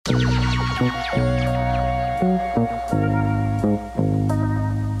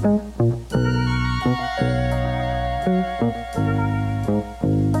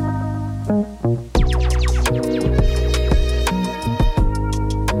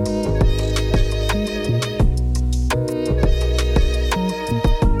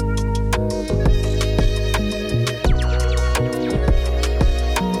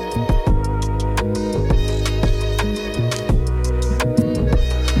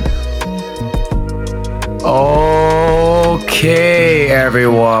Okay,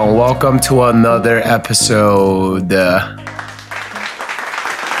 everyone, welcome to another episode of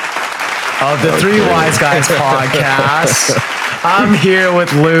the Three Wise Guys podcast. I'm here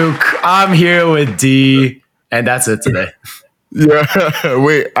with Luke, I'm here with D, and that's it today. Yeah,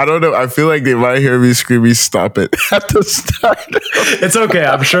 wait, I don't know. I feel like they might hear me screaming, "Stop it!" at the start. It's okay.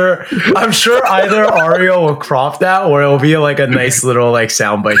 I'm sure either Ario will crop that or it'll be like a nice little like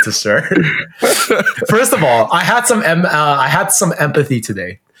soundbite to start. First of all, I had some empathy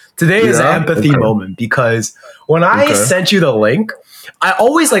today. Today is an empathy moment because when I sent you the link, I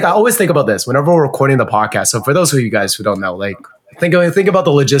always think about this whenever we're recording the podcast. So for those of you guys who don't know, like think about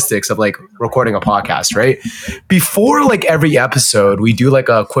the logistics of like recording a podcast, right? Before like every episode, we do like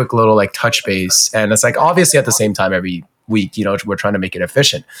a quick little like touch base, and it's like obviously at the same time every week, you know, we're trying to make it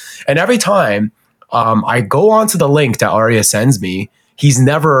efficient. And every time I go onto the link that Arya sends me, he's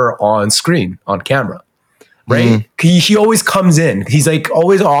never on screen on camera. Right? He always comes in. He's like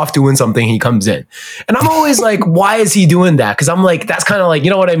always off doing something. He comes in. And I'm always like, why is he doing that? Because I'm like, that's kind of like, you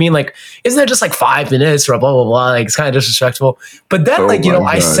know what I mean? Like, isn't it just like 5 minutes or blah, blah, blah? Like, it's kind of disrespectful. But then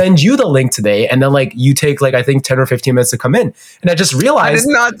I send you the link today and then like you take like, I think 10 or 15 minutes to come in. And I just realized.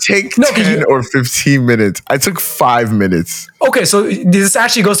 I did not take 10 or 15 minutes. I took 5 minutes. Okay, so this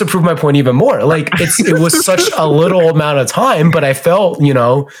actually goes to prove my point even more. Like it was such a little amount of time, but I felt, you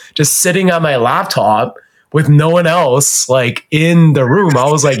know, just sitting on my laptop with no one else like in the room, I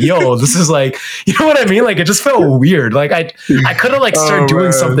was like, yo, this is like, you know what I mean? Like it just felt weird. Like I could have like started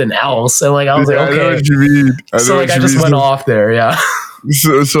doing something else. And like I was like, okay. I know what you mean. So like I just went off there, yeah.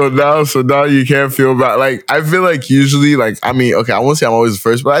 So now you can't feel bad. Like I feel like usually, like I mean, okay, I won't say I'm always the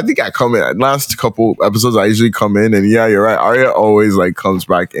first, but I think I come in. Last couple episodes, I usually come in, and yeah, you're right. Arya always like comes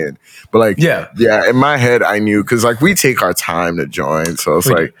back in, but like yeah. In my head, I knew because like we take our time to join, so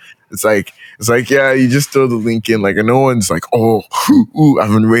it's like, yeah, you just throw the link in. Like, and no one's like, oh, I've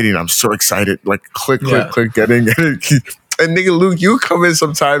been waiting. I'm so excited. Like, click, get in. And nigga, Luke, you come in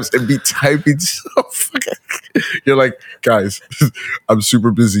sometimes and be typing so fucking. You're like, guys, I'm super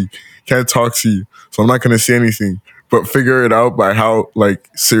busy. Can't talk to you. So I'm not going to say anything. But figure it out by how, like,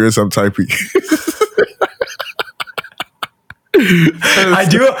 serious I'm typing. I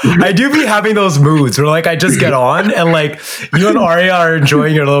do be having those moods where like I just get on and like you and Arya are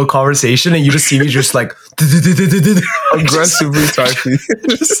enjoying your little conversation and you just see me just like aggressively typing,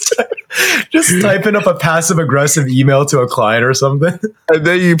 just typing up a passive aggressive email to a client or something, and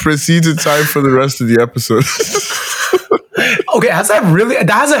then you proceed to type for the rest of the episode. Okay, that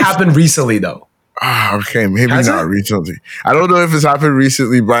hasn't happened recently though. Okay, maybe not recently. I don't know if it's happened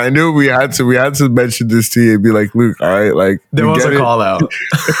recently, but I knew we had to mention this to you and be like, Luke, all right, like there was a call out.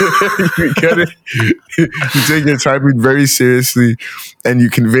 You get it. You take your typing very seriously, and you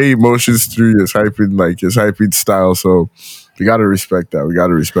convey emotions through your typing style. So we gotta respect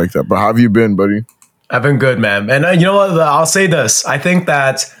that. But how have you been, buddy? I've been good, man. And you know what? I'll say this. I think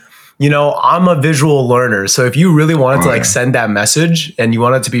that. You know, I'm a visual learner. So if you really wanted to like send that message and you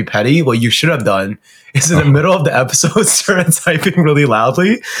wanted to be petty, what you should have done is in the middle of the episode, started typing really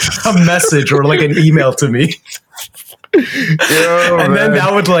loudly a message or like an email to me. And then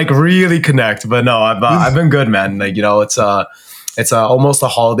that would like really connect. But no, I've been good, man. Like, you know, it's almost the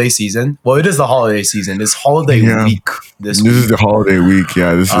holiday season. Well, it is the holiday season. It's holiday week this week. This is the holiday week.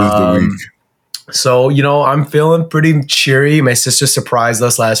 Yeah, this is the week. So, you know, I'm feeling pretty cheery. My sister surprised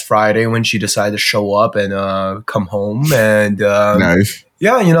us last Friday when she decided to show up and come home. And nice.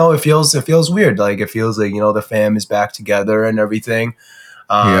 Yeah, you know, it feels weird. Like it feels like, you know, the fam is back together and everything.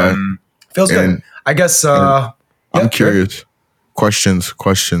 Feels good. I guess I'm curious. Sure.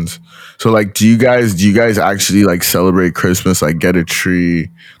 Questions. So like do you guys actually like celebrate Christmas, like get a tree,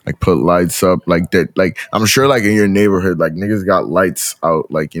 like put lights up like that? Like I'm sure like in your neighborhood, like niggas got lights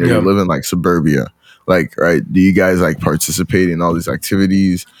out, like, you know, you live in like suburbia. Like, right, do you guys like participate in all these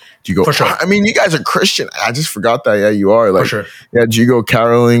activities? Do you go? For sure. I mean, you guys are Christian. I just forgot that. Yeah, you are. Like, for sure. Yeah, do you go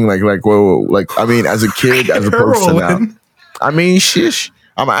caroling? Like, whoa. Like, I mean, as a kid, as opposed to now. I mean, shish.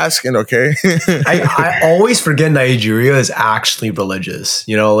 I'm asking, okay? I always forget Nigeria is actually religious,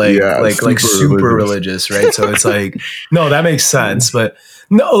 you know, like super religious, right? So it's like, no, that makes sense. But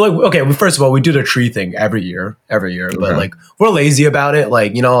no, like, okay, well, first of all, we do the tree thing every year, but like we're lazy about it.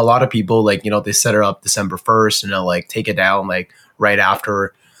 Like, you know, a lot of people like, you know, they set it up December 1st and they'll like take it down like right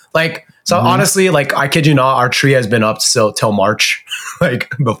after. Like, so honestly, like, I kid you not, our tree has been up till March,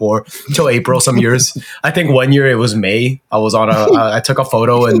 like before, till April some years. I think one year it was May. I took a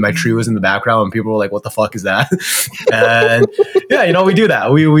photo and my tree was in the background and people were like, what the fuck is that? And yeah, you know, we do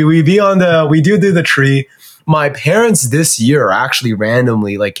that. We do the tree. My parents this year actually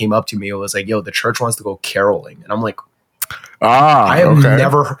randomly like came up to me and was like, yo, the church wants to go caroling. And I'm like, Ah, I have okay.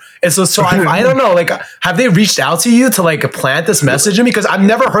 never. And so I don't know. Like, have they reached out to you to like plant this message in me? Because I've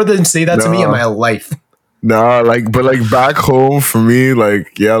never heard them say that to me in No. my life. Nah, like, but like back home for me,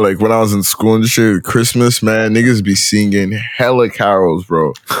 like, yeah, like when I was in school and shit, Christmas, man, niggas be singing hella carols,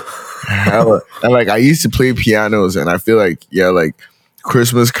 bro. Hella. And like, I used to play pianos, and I feel like, yeah, like,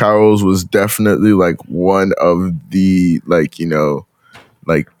 Christmas carols was definitely like one of the, like, you know,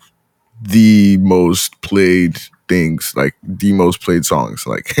 like the most played things, like the most played songs,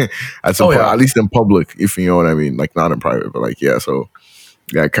 like, at least in public, if you know what I mean, like, not in private, but like, yeah, so.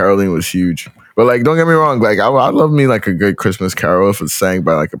 Yeah, caroling was huge. But like, don't get me wrong, like I love me like a good Christmas carol if it's sang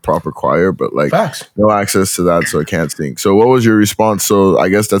by like a proper choir, but like Facts. no access to that, so I can't sing. So what was your response? So I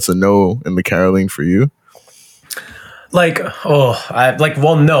guess that's a no in the caroling for you. Like,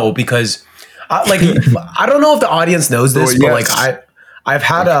 well, no, because I don't know if the audience knows this, Well, but yes. like I've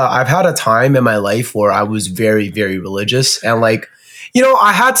had a time in my life where I was very, very religious, and like, you know,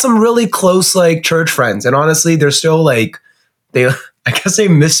 I had some really close like church friends, and honestly, they're still like I guess they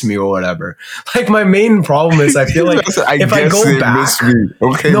miss me or whatever. Like my main problem is I feel like if I go back, miss me.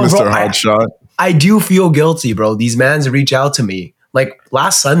 Okay, no, Mr. bro, Hotshot. I do feel guilty, bro. These mans reach out to me like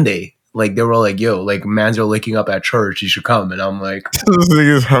last Sunday. Like they were like, "Yo, like mans are linking up at church. You should come." And I'm like, This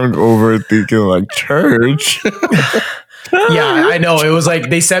nigga's hungover thinking like church. "Yeah, I know." It was like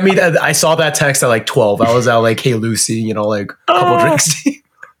they sent me that. I saw that text at like 12. I was out like, "Hey, Lucy, you know, like a couple drinks."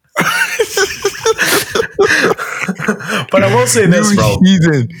 But I will say this, bro.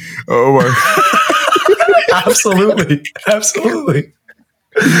 Heathen. Oh my. Absolutely.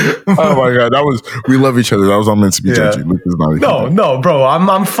 Oh my god, we love each other. That was all meant to be judgy. Luke is not No, bro.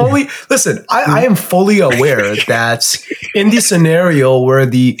 I'm fully listen. I am fully aware that in the scenario where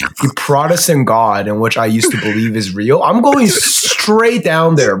the Protestant God in which I used to believe is real, I'm going straight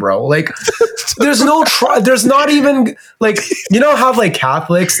down there, bro. Like, there's no there's not even like, you know how like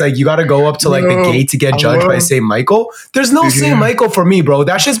Catholics, like you got to go up to like the gate to get judged by Saint Michael. There's no Saint Michael for me, bro.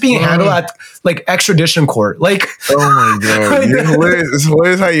 That's just being handled at like extradition court. Like, oh my god, it's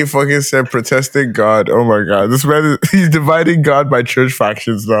hilarious how you fucking said Protestant God. Oh my god, this man he's dividing God by church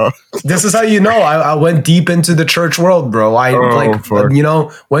factions now. This is how you know I went deep into the church world, bro. I you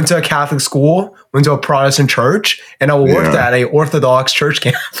know, went to a Catholic school, went to a Protestant church, and I worked at a Orthodox church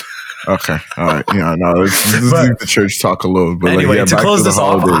camp. Okay, all right, yeah, no, let's leave the church talk alone. But anyway, like, to close this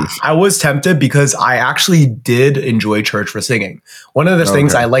off, I was tempted because I actually did enjoy church for singing. One of the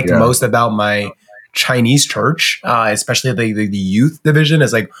things I liked most about my Chinese church, especially the youth division,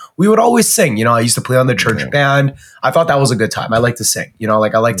 is like we would always sing. You know, I used to play on the church band. I thought that was a good time. I like to sing. You know,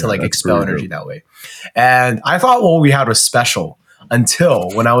 like I like to like expel energy that way. And I thought what we had was special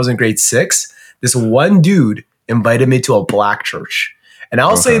until when I was in grade 6. This one dude invited me to a black church. And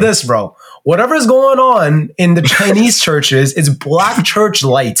I'll say this, bro. Whatever's going on in the Chinese churches, it's black church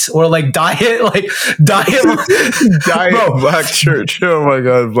light or like diet black church. Oh my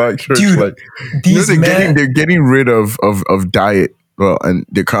god, black church dude, light. They're getting rid of diet. Well, and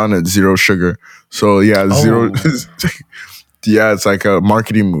they're calling it zero sugar. So yeah, zero. Yeah, it's like a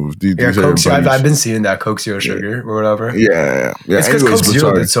marketing move. Coke, I've been seeing that Coke Zero Sugar or whatever. Yeah. It's because Coke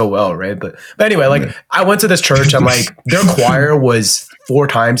Zero did so well, right? But anyway, like I went to this church and like their choir was 4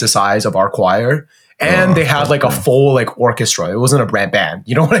 times the size of our choir. And they had like a full like orchestra. It wasn't a band.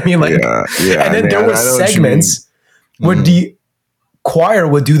 You know what I mean? Like, and then there were segments where the choir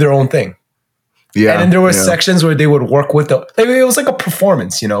would do their own thing. Yeah. And then there were sections where they would work with it was like a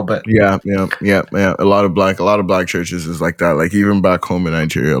performance, you know, but yeah. A lot of black churches is like that. Like even back home in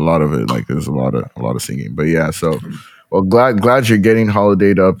Nigeria, a lot of it, like there's a lot of singing. But yeah, so well glad you're getting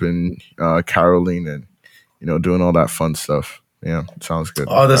holidayed up and caroling and, you know, doing all that fun stuff. Yeah, sounds good.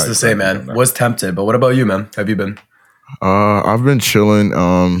 Oh, that's the same, man. Was tempted, but what about you, man? Have you been? I've been chilling,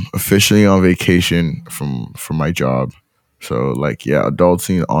 officially on vacation from my job. So like, yeah,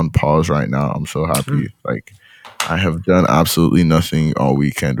 adulting on pause right now. I'm so happy. Like I have done absolutely nothing all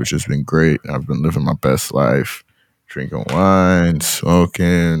weekend, which has been great. I've been living my best life, drinking wine,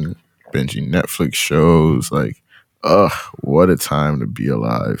 smoking, binging Netflix shows. Like, what a time to be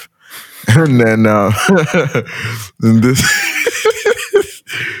alive. And then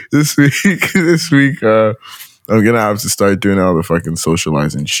this week, I'm gonna have to start doing all the fucking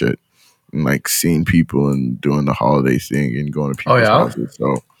socializing shit. And like seeing people and doing the holiday thing and going to people's houses.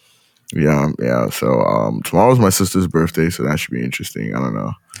 So yeah. So tomorrow's my sister's birthday, so that should be interesting. I don't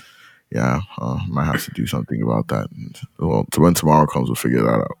know. Yeah, might have to do something about that. Well, when tomorrow comes, we'll figure that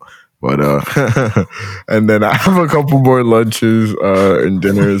out. But and then I have a couple more lunches and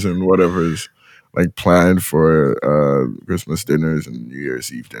dinners and whatever's like planned for Christmas dinners and New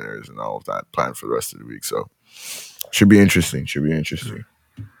Year's Eve dinners and all of that planned for the rest of the week. So Should be interesting. Should be interesting.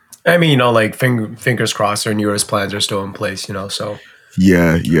 I mean, like fingers crossed, our New Year's plans are still in place. So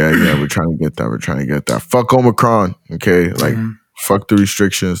Yeah. We're trying to get that. We're trying to get that. Fuck Omicron. Okay, like fuck the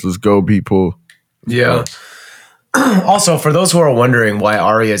restrictions. Let's go, people. Yeah. Also, for those who are wondering why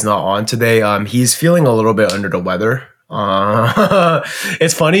Arya is not on today, he's feeling a little bit under the weather.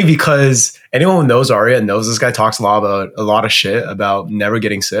 It's funny because anyone who knows Arya knows this guy talks a lot of shit about never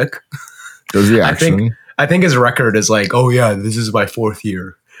getting sick. Does he actually? I think his record is like, oh yeah, this is my 4th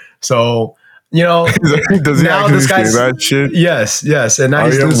year. So does he now actually this guy's say that shit? Yes, and now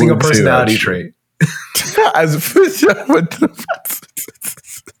he's losing a personality trait. As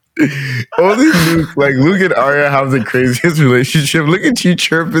only Luke and Arya have the craziest relationship. Look at you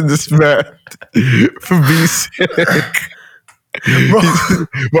chirping this man for being sick.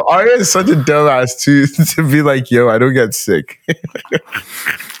 But Arya is such a dumbass to be like, yo, I don't get sick.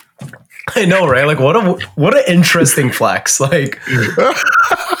 I know, right? Like, what an interesting flex. Like,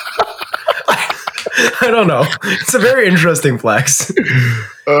 I don't know. It's a very interesting flex.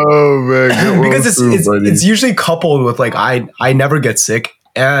 Oh man, because it's usually coupled with like I never get sick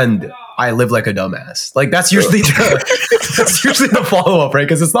and I live like a dumbass. Like that's usually the follow up, right?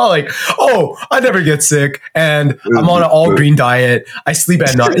 Because it's not like, oh, I never get sick and I'm on an all green diet. I sleep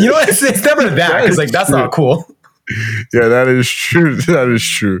at night. It's never that because like that's not cool. Yeah, that is true. That is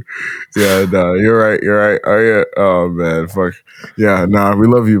true. Yeah, no, you're right. Oh man, fuck. Yeah, nah, we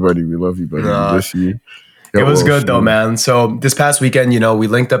love you, buddy. We miss you. It was good though, man. So this past weekend, we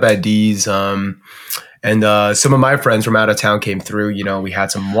linked up at D's, and some of my friends from out of town came through. We had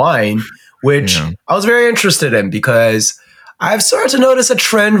some wine, which I was very interested in because I've started to notice a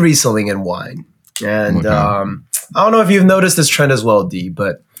trend recently in wine, and I don't know if you've noticed this trend as well, D,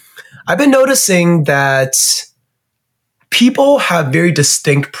 but I've been noticing that people have very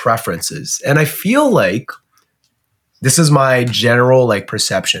distinct preferences. And I feel like this is my general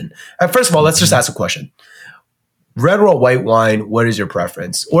perception. First of all, let's just ask a question. Red or white wine, what is your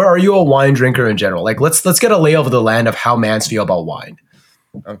preference? Or are you a wine drinker in general? Like let's get a lay of the land of how mans feel about wine.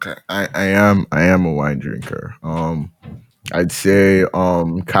 Okay. I am a wine drinker. I'd say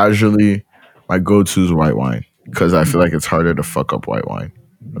casually my go-to is white wine because I feel like it's harder to fuck up white wine.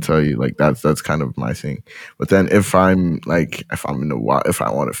 I'll tell you, that's kind of my thing. But then if I'm in the wild, if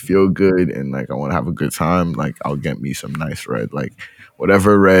I want to feel good and I want to have a good time, I'll get me some nice red,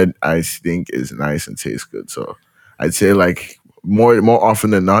 whatever red I think is nice and tastes good. So I'd say more often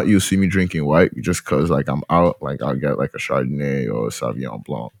than not, you'll see me drinking white just because I'm out. I'll get a Chardonnay or a Sauvignon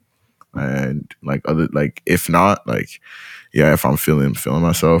Blanc, and if not if I'm feeling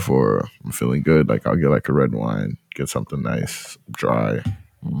myself or I'm feeling good, I'll get a red wine, get something nice, dry.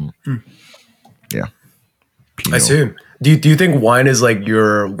 Yeah. Pinot. I see. Do you think wine is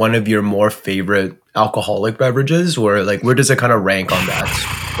one of your more favorite alcoholic beverages, or where does it kind of rank on that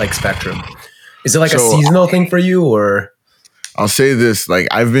spectrum? Is it a seasonal thing for you, or? I'll say this,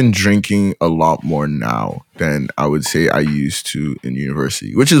 I've been drinking a lot more now than I would say I used to in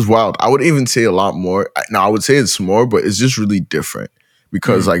university, which is wild. I would even say a lot more. Now I would say it's more, but it's just really different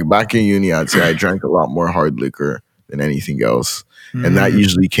because back in uni, I'd say I drank a lot more hard liquor than anything else. And that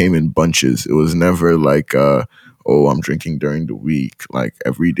usually came in bunches. It was never I'm drinking during the week,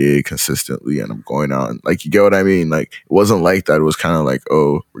 every day consistently, and I'm going out. And, you get what I mean? It wasn't like that. It was kind of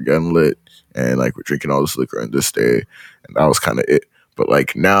we're getting lit and we're drinking all this liquor on this day. And that was kind of it. But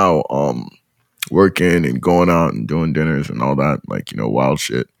now, working and going out and doing dinners and all that, wild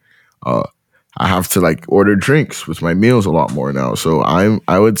shit. I have to order drinks with my meals a lot more now. So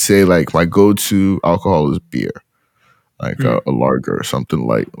I would say my go-to alcohol is beer. A lager or something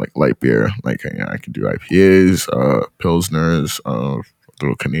light beer. I could do IPAs, Pilsners, a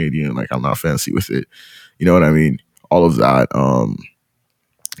little Canadian. I'm not fancy with it. You know what I mean? All of that.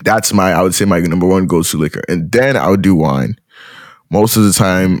 That's I would say my number one go-to liquor. And then I would do wine. Most of the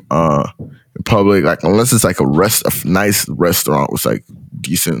time, in public, unless it's a nice restaurant with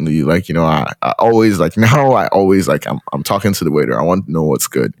decently, I always now I always I'm talking to the waiter. I want to know what's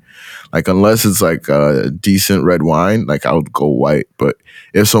good. Unless it's a decent red wine, I would go white. But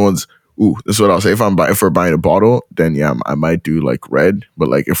if someone's this is what I'll say. If we're buying a bottle, then I might do red. But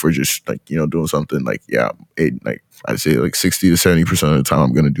if we're just doing something I'd say 60 to 70% of the time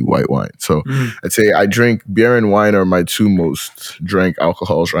I'm gonna do white wine. So I'd say I drink beer and wine are my two most drank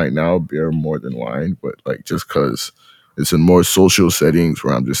alcohols right now. Beer more than wine, but just because it's in more social settings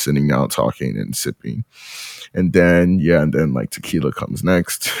where I'm just sitting down talking and sipping. And then tequila comes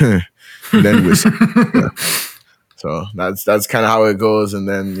next. And then whiskey. Yeah. So that's kind of how it goes. And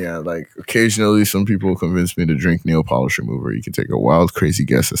then occasionally some people convince me to drink nail polish remover. You can take a wild, crazy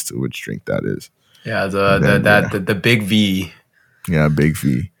guess as to which drink that is. Yeah, And then, yeah. the big V. Yeah, Big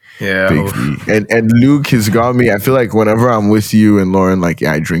V. Yeah. Big V. And Luke has got me. I feel like whenever I'm with you and Lauren, like,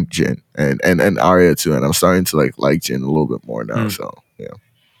 yeah, I drink gin. And Aria too. And I'm starting to like gin a little bit more now. So yeah.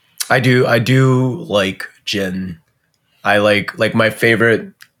 I do like gin. I like my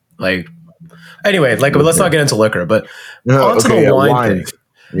favorite, like, anyway, like, let's not get into liquor, but onto the wine thing.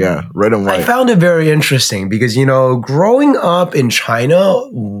 Yeah, red and white. I found it very interesting because, you know, growing up in China,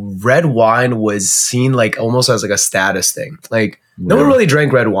 red wine was seen like almost as like a status thing. Like, no one really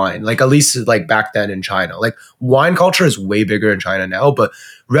drank red wine, like, at least like back then in China. Like, wine culture is way bigger in China now, but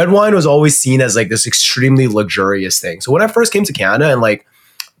red wine was always seen as like this extremely luxurious thing. So when I first came to Canada, and like,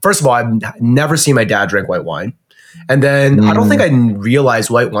 first of all, I've never seen my dad drink white wine. And then I don't think I realized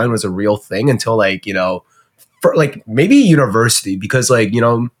white wine was a real thing until, like, you know, for like maybe university, because, like, you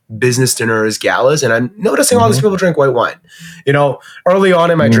know, business dinners, galas, and I'm noticing all these people drink white wine. You know, early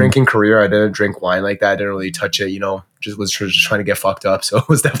on in my drinking career, I didn't drink wine like that. I didn't really touch it, you know, just was just trying to get fucked up. So it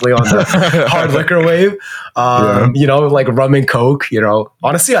was definitely on the hard liquor wave. You know, like rum and Coke, you know.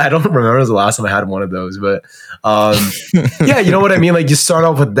 Honestly, I don't remember the last time I had one of those, but yeah, you know what I mean? Like, you start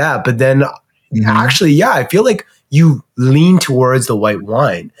off with that, but then actually, yeah, I feel like you lean towards the white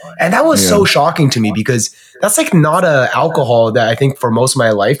wine. And that was so shocking to me, because that's like not a alcohol that I think for most of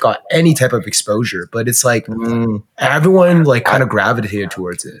my life got any type of exposure, but it's like everyone like kind of gravitated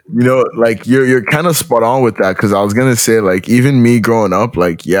towards it. You know, like, you're kind of spot on with that, because I was gonna say, like, even me growing up,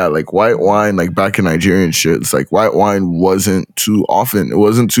 like, yeah, like white wine, like back in Nigerian shit, it's like white wine wasn't too often. It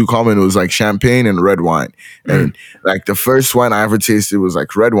wasn't too common. It was like champagne and red wine. And like the first wine I ever tasted was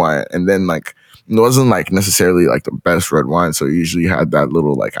like red wine. And then, like, it wasn't like necessarily like the best red wine, so it usually had that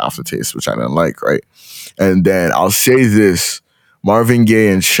little like aftertaste, which I didn't like, right? And then I'll say this: Marvin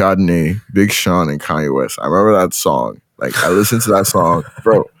Gaye and Chardonnay, Big Sean and Kanye West. I remember that song. Like, I listened to that song,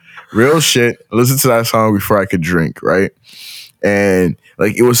 bro. Real shit. I listened to that song before I could drink, right? And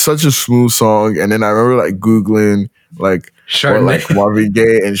like, it was such a smooth song. And then I remember like Googling like what like Marvin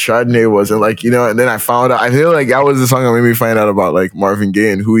Gaye and Chardonnay was, and like, you know, and then I found out. I feel like that was the song that made me find out about like Marvin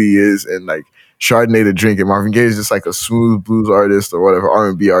Gaye and who he is, and like Chardonnay to drink. And Marvin Gaye is just like a smooth blues artist or whatever,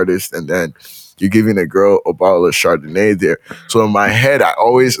 R&B artist, and then you're giving a girl a bottle of Chardonnay there. So in my head, I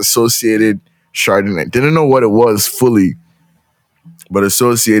always associated Chardonnay. Didn't know what it was fully, but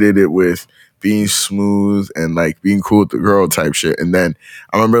associated it with being smooth and like being cool with the girl type shit. And then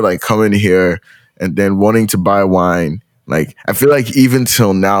I remember like coming here and then wanting to buy wine. Like, I feel like even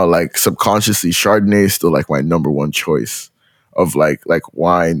till now, like subconsciously, Chardonnay is still like my number one choice of like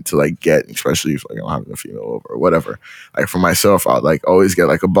wine to like get, especially if like I'm having a female over or whatever. Like, for myself, I'd like always get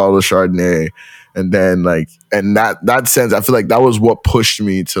like a bottle of Chardonnay, and then like, and that sense, I feel like that was what pushed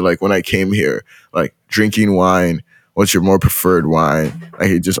me to like, when I came here, like drinking wine. What's your more preferred wine? Like,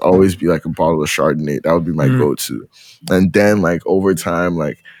 it'd just always be like a bottle of Chardonnay. That would be my go-to. And then like over time,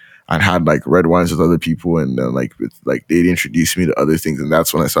 like I'd had like red wines with other people, and then like they'd introduce me to other things, and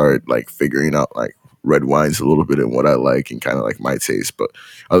that's when I started like figuring out like red wines a little bit and what I like and kind of like my taste. But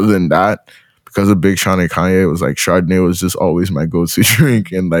other than that, because of Big Sean and Kanye, it was like Chardonnay was just always my go-to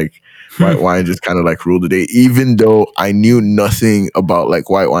drink, and like white wine just kind of like ruled the day. Even though I knew nothing about like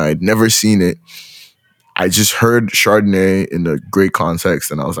white wine, I'd never seen it. I just heard Chardonnay in a great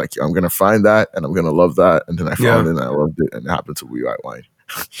context, and I was like, I'm gonna find that and I'm gonna love that. And then I found it and I loved it, and it happened to be white wine.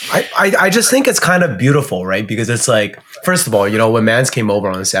 I just think it's kind of beautiful, right? Because it's like, first of all, you know, when Mans came over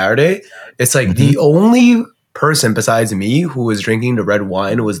on Saturday, it's like the only person besides me who was drinking the red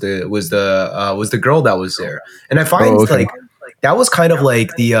wine was the girl that was there. And I find like that was kind of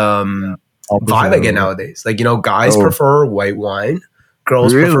like the vibe I get nowadays. Like, you know, guys prefer white wine,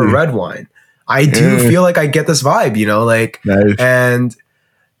 girls prefer red wine. I do feel like I get this vibe, you know, like, and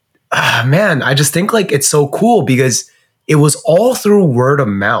man, I just think like it's so cool because it was all through word of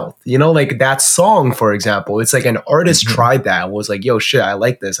mouth, you know, like that song, for example. It's like an artist tried that and was like, yo, shit, I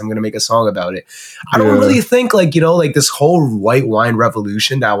like this. I'm going to make a song about it. I don't really think like, you know, like this whole white wine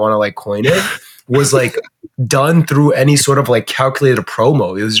revolution that I want to like coin it was like done through any sort of like calculated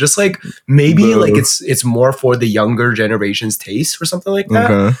promo. It was just like, maybe like it's more for the younger generation's taste or something like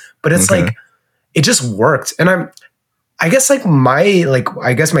that. But it's like, it just worked. And I guess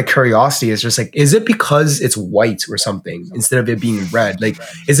my curiosity is just like, is it because it's white or something instead of it being red? Like,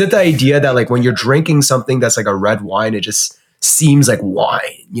 is it the idea that like when you're drinking something that's like a red wine, it just seems like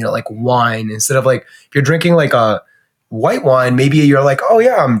wine, you know, like wine, instead of like, if you're drinking like a white wine, maybe you're like, oh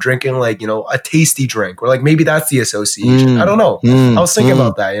yeah, I'm drinking like, you know, a tasty drink, or like maybe that's the association. I don't know. I was thinking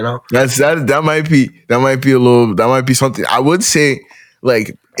about that, you know, that might be something. I would say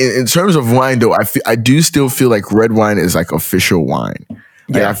like, in terms of wine, though, I do still feel like red wine is like official wine.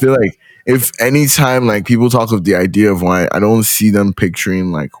 Like, I feel like if anytime like people talk of the idea of wine, I don't see them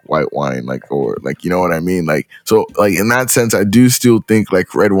picturing like white wine, like or like you know what I mean. Like so, like in that sense, I do still think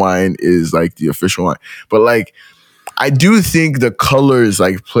like red wine is like the official wine, but like I do think the colors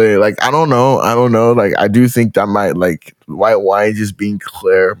like play. Like I don't know. Like I do think that might like white wine just being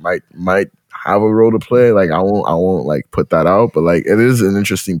clear might have a role to play. Like I won't like put that out, but like it is an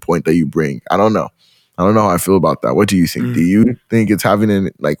interesting point that you bring. I don't know. I don't know how I feel about that. What do you think? Do you think it's having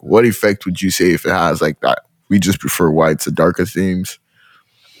an like what effect would you say if it has like that? We just prefer whites to darker themes.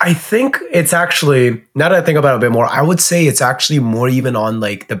 I think it's actually, now that I think about it a bit more, I would say it's actually more even on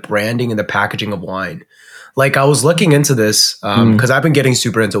like the branding and the packaging of wine. Like I was looking into this because I've been getting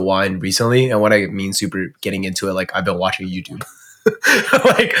super into wine recently, and what I mean super getting into it, like I've been watching YouTube.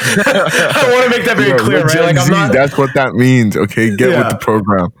 Like I want to make that very clear, right? Like I'm not. That's what that means. Okay, get with the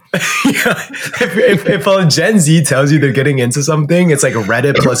program. Yeah. If a Gen Z tells you they're getting into something, it's like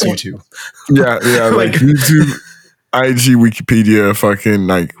Reddit plus YouTube. Yeah, like YouTube, IG, Wikipedia, fucking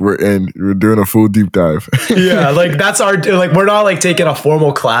like we're doing a full deep dive. Yeah, like that's our like we're not like taking a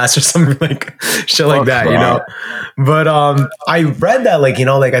formal class or something like shit like that, you know. But I read that like, you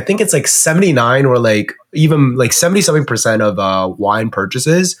know, like I think it's like 79 or like even like 77% of wine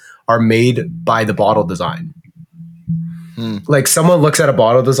purchases are made by the bottle design. Like someone looks at a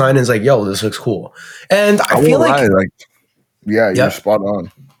bottle design and is like, yo, this looks cool. And I feel like you're spot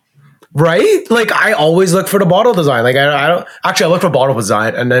on. Right? Like I always look for the bottle design. Like I don't actually I look for bottle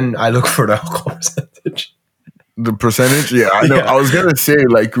design and then I look for the alcohol percentage. The percentage? Yeah, I know. Yeah. I was gonna say,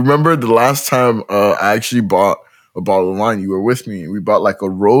 like, remember the last time I actually bought a bottle of wine, you were with me. We bought like a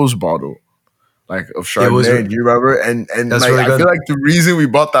rose bottle, like of Chardonnay. Do you remember? And like, really I feel like the reason we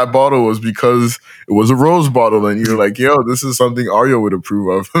bought that bottle was because it was a rose bottle, and you're like, yo, this is something Aryo would approve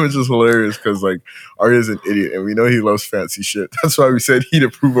of, which is hilarious because like Aryo's an idiot, and we know he loves fancy shit. That's why we said he'd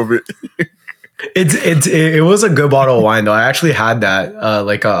approve of it. It was a good bottle of wine though. I actually had that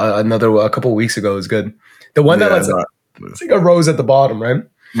like a couple of weeks ago. It was good. The one that it's like a rose at the bottom, right?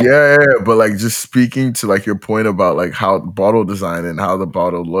 Yeah, but like just speaking to like your point about like how bottle design and how the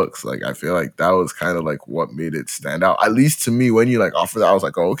bottle looks, like I feel like that was kind of like what made it stand out. At least to me, when you like offer that, I was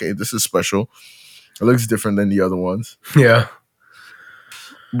like, oh, okay, this is special. It looks different than the other ones. Yeah.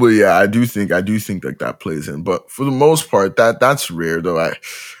 But yeah, I do think like that plays in. But for the most part, that's rare though. I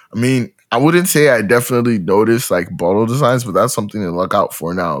mean, I wouldn't say I definitely noticed like bottle designs, but that's something to look out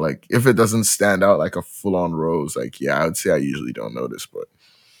for now. Like if it doesn't stand out like a full on rose, like yeah, I would say I usually don't notice, but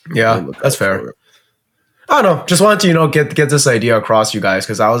yeah, that's fair. I don't know. Just wanted to, you know, get this idea across you guys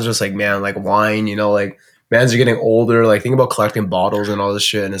because I was just like, man, like wine, you know, like mans are getting older. Like think about collecting bottles and all this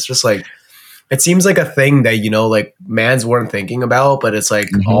shit, and it's just like it seems like a thing that, you know, like mans weren't thinking about, but it's like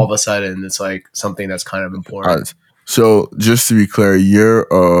all of a sudden it's like something that's kind of important. So just to be clear, you're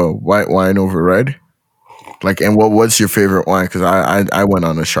white wine over red? Like, and what's your favorite wine? Because I went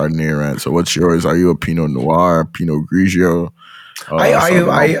on a Chardonnay rant. So what's yours? Are you a Pinot Noir, Pinot Grigio?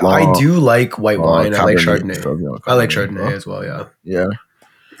 I do like white wine. I like Chardonnay. I like Chardonnay as well, yeah. Yeah.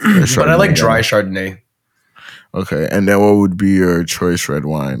 But I like dry Chardonnay. Okay, and then what would be your choice red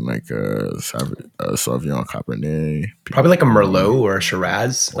wine? Like Sauvignon, Cabernet? Probably like a Merlot or a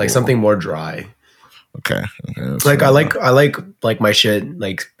Shiraz. Like something more dry. Okay. Like I like my shit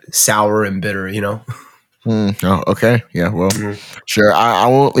like sour and bitter, you know. Oh, okay. Yeah. Well, sure. I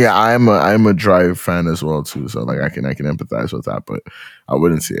won't. Yeah, I'm a dry fan as well too. So like I can empathize with that, but I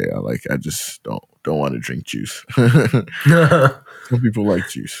wouldn't say I just don't want to drink juice. Some people like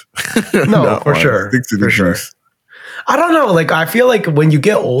juice. No, for sure. Stick to the juice. I don't know. Like I feel like when you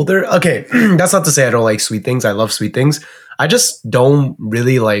get older, okay, that's not to say I don't like sweet things. I love sweet things. I just don't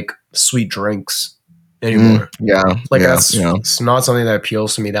really like sweet drinks anymore. It's not something that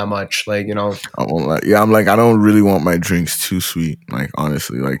appeals to me that much. Like, you know, I'm like I don't really want my drinks too sweet. Like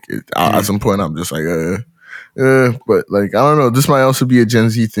honestly, like at some point I'm just like but like I don't know. This might also be a Gen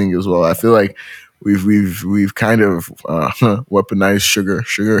Z thing as well. I feel like we've kind of weaponized sugar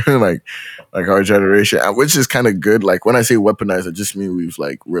like our generation, which is kind of good. Like when I say weaponized, I just mean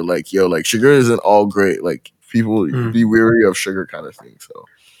we're like yo, like sugar isn't all great. Like people be wary of sugar kind of thing. So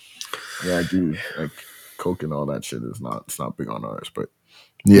yeah, I do like Coke and all that shit it's not big on ours, but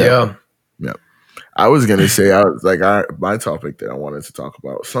yeah. I was gonna say my topic that I wanted to talk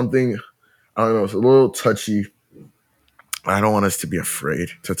about something. I don't know, it's a little touchy. I don't want us to be afraid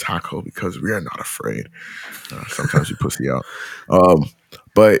to tackle because we are not afraid. Sometimes we pussy out,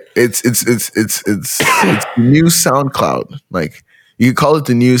 but it's the new SoundCloud. Like you could call it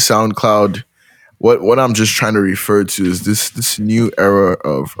the new SoundCloud. What I'm just trying to refer to is this new era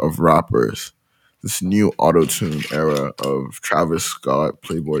of rappers this new auto-tune era of Travis Scott,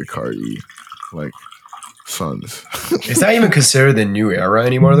 Playboy Cardi, like sons. Is that even considered the new era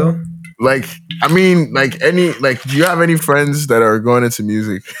anymore though? Like, I mean, like any like do you have any friends that are going into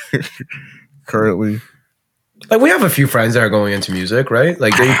music currently? Like we have a few friends that are going into music, right?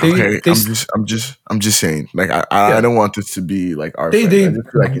 Like Okay, I'm just saying. Like I don't want this to be like our friends. I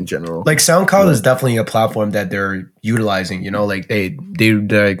just feel like in general. Like SoundCloud is definitely a platform that they're utilizing, you know, like they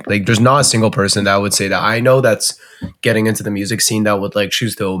like there's not a single person that would say that I know that's getting into the music scene that would like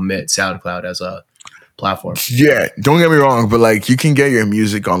choose to omit SoundCloud as a platform. Yeah, don't get me wrong, but like you can get your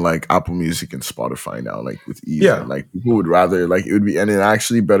music on like Apple Music and Spotify now, like with ease. Yeah. And, like people would rather like it would be, and it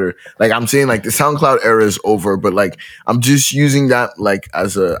actually better. Like I'm saying, like the SoundCloud era is over, but like I'm just using that like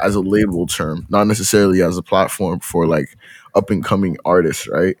as a label term, not necessarily as a platform for like up and coming artists,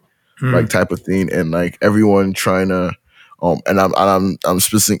 right? Like type of thing, and like everyone trying to. And I'm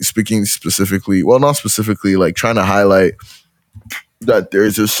speaking specifically, well, not specifically, like trying to highlight that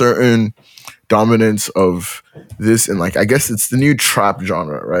there's a certain dominance of this, and like I guess it's the new trap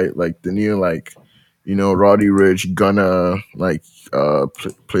genre, right? Like the new like, you know, Roddy Ricch, Gunna, like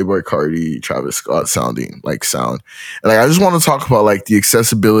Playboy Cardi, Travis Scott sounding like sound. And like I just want to talk about like the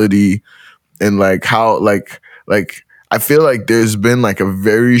accessibility and like how like I feel like there's been like a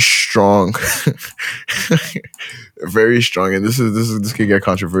very strong very strong, and this could get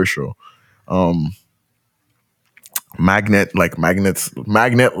controversial. Magnet like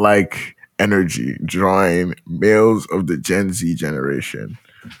energy drawing males of the Gen Z generation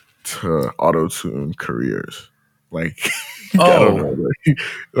to auto-tune careers. Like, I don't know,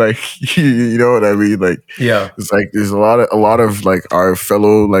 like you know what I mean? Like, Yeah, it's like there's a lot of like our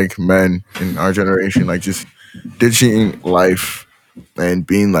fellow like men in our generation, like just ditching life and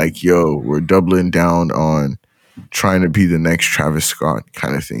being like, yo, we're doubling down on trying to be the next Travis Scott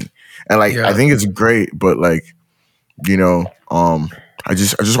kind of thing. And like, I think it's great, but like, you know, I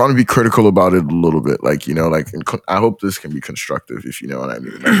just want to be critical about it a little bit. Like, you know, like I hope this can be constructive, if you know what I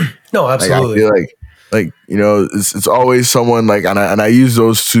mean. Like, no, absolutely. Like, I feel like you know, it's always someone like, and I use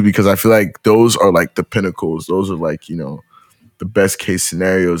those two because I feel like those are like the pinnacles. Those are like, you know, the best case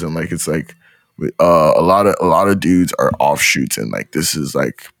scenarios, and like it's like a lot of dudes are offshoots, and like this is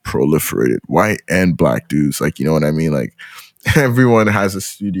like proliferated white and black dudes. Like, you know what I mean? Like everyone has a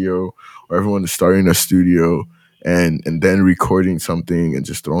studio, or everyone is starting a studio. And then recording something and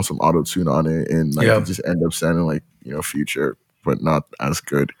just throwing some auto tune on it, and like it just end up sounding like, you know, Future, but not as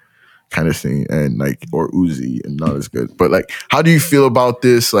good, kind of thing, and like, or Uzi, and not as good. But like, how do you feel about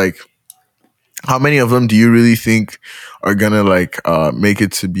this? Like, how many of them do you really think are gonna like make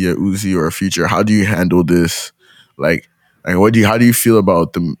it to be a Uzi or a Future? How do you handle this? Like how do you feel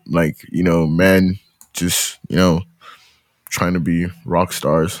about the, like, you know, men just, you know, trying to be rock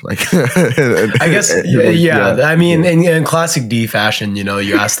stars, like I guess yeah. I mean, in classic D fashion, you know,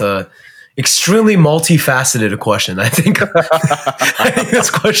 you asked a extremely multifaceted question. I think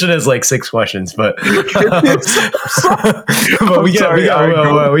this question is like 6 questions, but we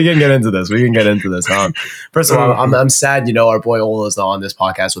can get into this. We can get into this. First of all, I'm sad, you know, our boy Ola is not on this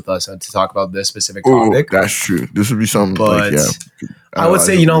podcast with us to talk about this specific topic. That's true. This would be something, but like, I would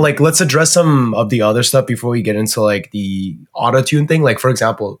say, you know, like let's address some of the other stuff before we get into like the auto-tune thing. Like, for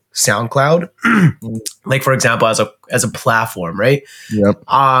example, SoundCloud, like for example, as a platform, right? Yep.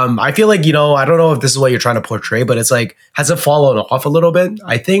 I feel like, you know, I don't know if this is what you're trying to portray, but it's like, has it fallen off a little bit?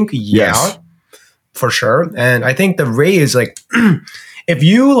 I think, yes, for sure. And I think the raise, like, if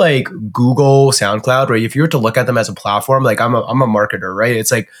you like Google SoundCloud, right? If you were to look at them as a platform, like I'm a marketer, right?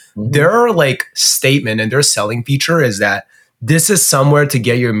 It's like their like statement and their selling feature is that this is somewhere to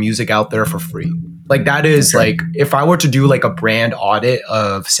get your music out there for free. Like that is like, if I were to do like a brand audit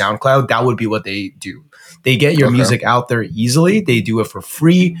of SoundCloud, that would be what they do. They get your music out there easily. They do it for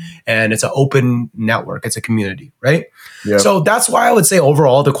free, and it's an open network. It's a community, right? Yep. So that's why I would say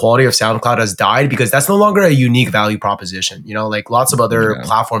overall the quality of SoundCloud has died, because that's no longer a unique value proposition. You know, like lots of other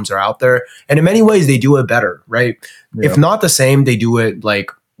platforms are out there, and in many ways they do it better, right? Yep. If not the same, they do it like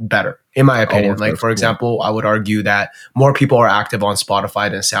better, in my opinion. Like, for example, I would argue that more people are active on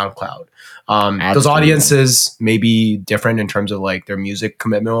Spotify than SoundCloud. Those audiences may be different in terms of like their music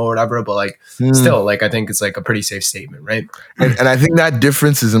commitment or whatever, but like still, like I think it's like a pretty safe statement, right? And I think that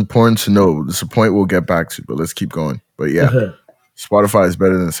difference is important to know. It's a point we'll get back to, but let's keep going. But yeah, Spotify is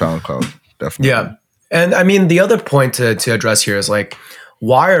better than SoundCloud, definitely. Yeah, and I mean the other point to address here is like,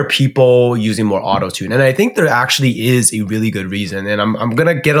 why are people using more auto-tune? And I think there actually is a really good reason. And I'm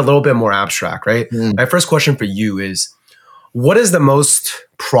going to get a little bit more abstract, right? My first question for you is, what is the most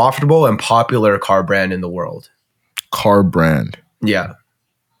profitable and popular car brand in the world? Car brand? Yeah.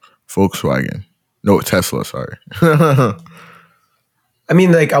 Volkswagen. No, Tesla. Sorry. I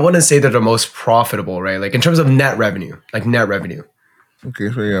mean, like I wouldn't say they're the most profitable, right? Like in terms of net revenue, like net revenue.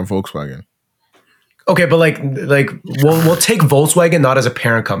 Okay, so you got Volkswagen. Okay, but like we'll take Volkswagen not as a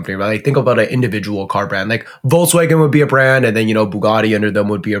parent company, right? Like think about an individual car brand. Like Volkswagen would be a brand, and then Bugatti under them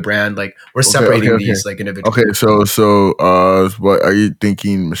would be a brand. Like we're separating these like individually. Okay, so what are you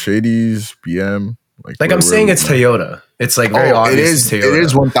thinking? Mercedes, BM? Like I'm saying, it's Toyota. It's like very obvious. It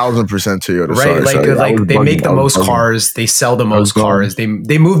is 1000% Toyota, right? Like they make the most cars, they sell the most cars, they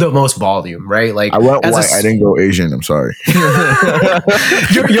move the most volume, right? Like I went white, I didn't go Asian. I'm sorry.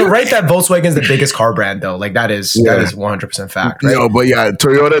 you're right that Volkswagen is the biggest car brand, though. Like that is 100% fact, right? No, but yeah,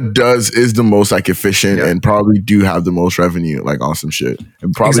 Toyota is the most like efficient and probably do have the most revenue, like on some shit,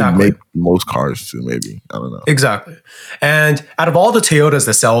 and probably make most cars too. Maybe I don't know exactly. And out of all the Toyotas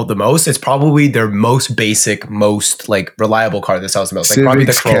that sell the most, it's probably their most basic, most like reliable car that sells the most. Like Civics, probably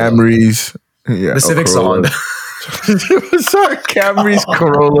the Corolla. Camrys, the Civics on. Sorry, Camrys,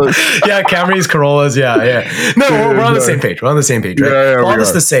 Corollas. Yeah, Camrys, Corollas. Yeah. No, we're on the same page. We're on the same page, right? Yeah, all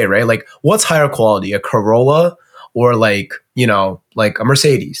this to say, right? Like, what's higher quality, a Corolla or like a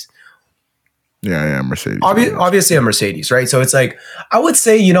Mercedes? Yeah, Mercedes. Obviously a Mercedes, right? So it's like I would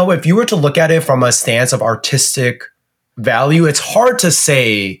say, if you were to look at it from a stance of artistic value, it's hard to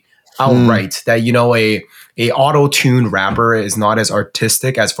say outright that a auto-tuned rapper is not as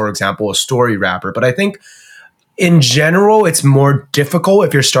artistic as, for example, a story rapper. But I think in general, it's more difficult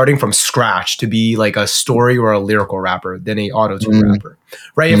if you're starting from scratch to be like a story or a lyrical rapper than a auto-tune rapper,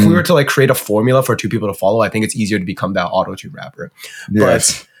 right? If we were to like create a formula for two people to follow, I think it's easier to become that auto-tune rapper.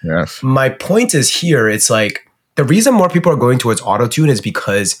 Yes. My point is here, it's like the reason more people are going towards auto-tune is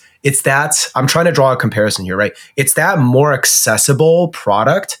because it's that, I'm trying to draw a comparison here, right? It's that more accessible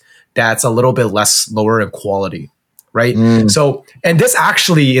product that's a little bit lower in quality, right? So, and this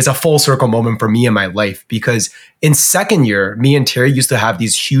actually is a full circle moment for me in my life, because in second year, me and Terry used to have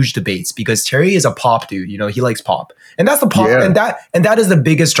these huge debates, because Terry is a pop dude, he likes pop. And that's the pop, and that is the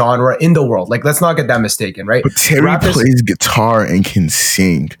biggest genre in the world. Like, let's not get that mistaken, right? But Terry plays guitar and can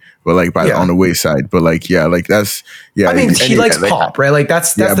sing, but like on the wayside. But like, that's I mean, he likes pop, right? Like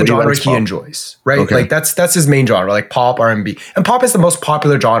that's the genre he enjoys, right? Okay. Like that's his main genre, like pop, R&B, and pop is the most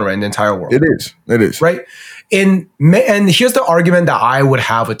popular genre in the entire world. It is, right? And here's the argument that I would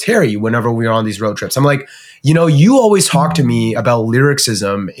have with Terry whenever we are on these road trips. I'm like, you always talk to me about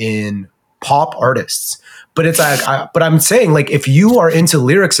lyricism in pop artists. But it's like, but I'm saying, like, if you are into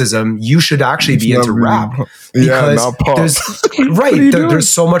lyricism, you should actually be into rap, because not pop. There's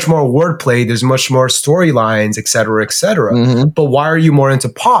so much more wordplay, there's much more storylines, et cetera, et cetera. But why are you more into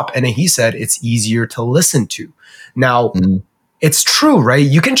pop? And then he said it's easier to listen to. Now, it's true, right?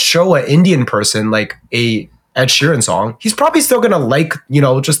 You can show an Indian person like a Ed Sheeran song, he's probably still gonna like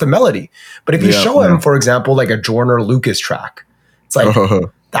just the melody. But if you show him, for example, like a Joyner Lucas track, it's like.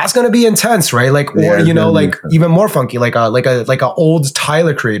 That's gonna be intense, right? Like, or like even more funky, like a old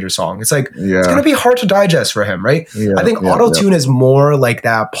Tyler Creator song. It's like it's gonna be hard to digest for him, right? I think auto-tune is more like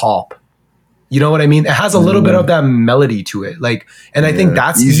that pop. You know what I mean? It has a little bit of that melody to it, like, and I think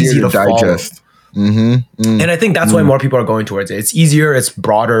that's easy to digest. And I think that's why more people are going towards it. It's easier, it's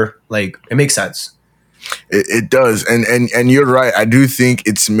broader, like it makes sense. It does, and you're right. I do think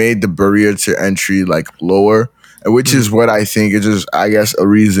it's made the barrier to entry like lower. Which is what I think is just, I guess, a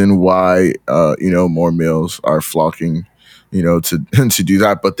reason why, more males are flocking, to do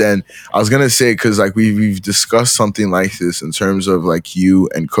that. But then I was going to say, because like we've discussed something like this in terms of like you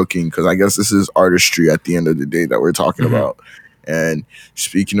and cooking, because I guess this is artistry at the end of the day that we're talking about. And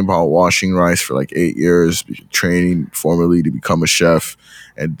speaking about washing rice for like 8 years, training formally to become a chef,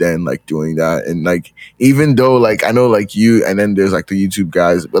 and then like doing that. And like, even though like I know like you, and then there's like the YouTube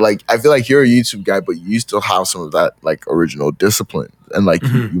guys, but like I feel like you're a YouTube guy, but you still have some of that like original discipline, and like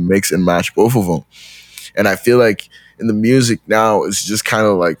you mix and match both of them. And I feel like in the music now, it's just kind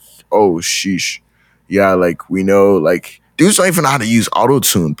of like, oh sheesh, yeah, like we know like dudes don't even know how to use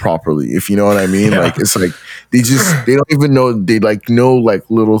auto-tune properly, if you know what I mean. Like it's like they don't even know, they like know like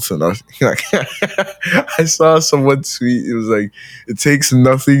Littleton. Like, I saw someone tweet, it was like, it takes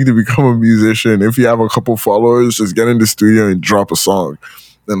nothing to become a musician. If you have a couple followers, just get in the studio and drop a song.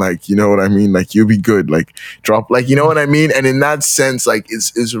 Then like, you know what I mean? Like you'll be good. Like drop, like, you know what I mean? And in that sense, like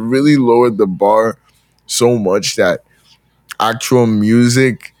it's really lowered the bar so much that actual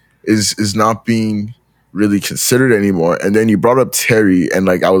music is not being really considered anymore. And then you brought up Terry, and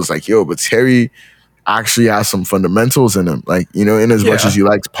like I was like, yo, but Terry actually has some fundamentals in him, like, in as much as he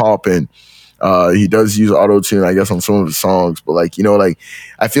likes pop, and he does use auto-tune, I guess, on some of his songs, but like, like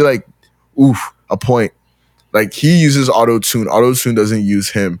I feel like a point, like he uses auto tune. Auto tune doesn't use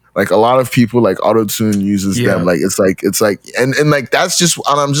him. Like a lot of people, like auto tune uses them. Like it's like, and like that's just.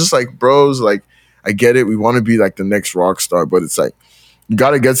 And I'm just like, bros, like I get it. We want to be like the next rock star, but it's like you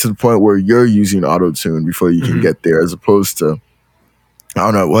got to get to the point where you're using auto tune before you can get there, as opposed to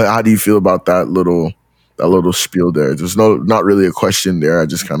I don't know. How do you feel about that little spiel there? There's not really a question there. I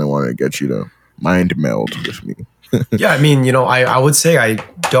just kind of want to get you to mind meld with me. Yeah, I mean, I would say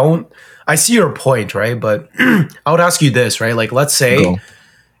I see your point, right? But I would ask you this, right? Like, let's say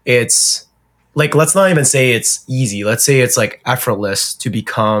it's like, let's not even say it's easy. Let's say it's like effortless to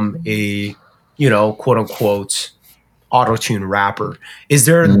become a, quote unquote auto-tune rapper. Is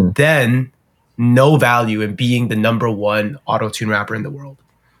there then no value in being the number one auto-tune rapper in the world?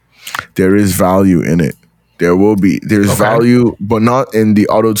 There is value in it. There's value, but not in the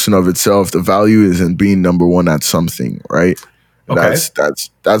auto-tune of itself. The value is in being number one at something, right? Okay.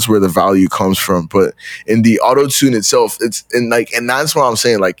 That's where the value comes from. But in the auto-tune itself, and that's what I'm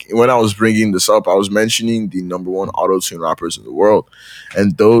saying. Like when I was bringing this up, I was mentioning the number one auto-tune rappers in the world,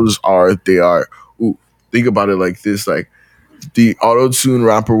 and they are. Ooh, think about it like this: like the auto-tune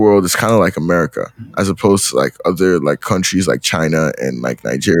rapper world is kind of like America, as opposed to like other like countries like China and like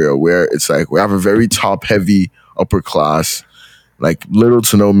Nigeria, where it's like we have a very top-heavy upper class, like little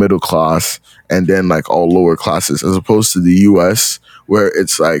to no middle class, and then like all lower classes, as opposed to the US where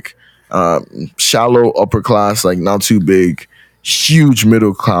it's like shallow upper class, like not too big, huge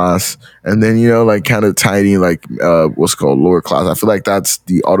middle class, and then like kind of tiny like what's called lower class. I feel like that's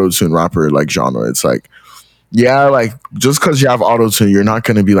the auto-tune rapper like genre. It's like, yeah, like just because you have auto-tune, you're not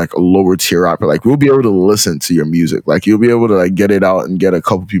going to be like a lower tier rapper. Like we'll be able to listen to your music. Like you'll be able to like get it out and get a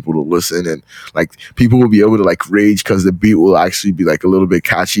couple people to listen, and like people will be able to like rage because the beat will actually be like a little bit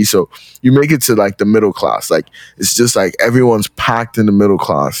catchy. So you make it to like the middle class. Like it's just like everyone's packed in the middle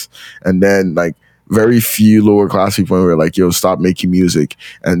class, and then like very few lower class people who are like, yo, stop making music.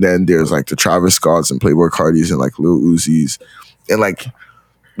 And then there's like the Travis Scotts and Playboi Cartis and like Lil Uzis, and like,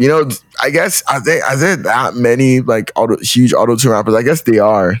 I guess are there that many like huge auto-tune rappers? I guess they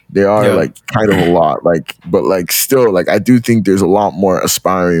are like kind of a lot, like, but like still, like I do think there's a lot more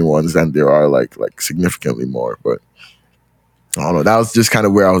aspiring ones than there are like significantly more. But I don't know. That was just kind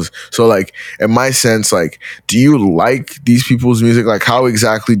of where I was. So like in my sense, like, do you like these people's music? Like how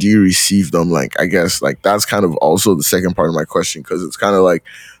exactly do you receive them? Like I guess like that's kind of also the second part of my question, because it's kind of like,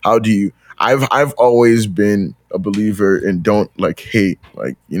 how do you? I've always been a believer in don't like hate,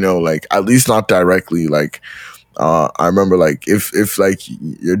 like, like at least not directly. Like I remember like if like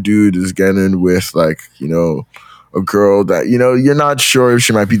your dude is getting with like, a girl that, you're not sure if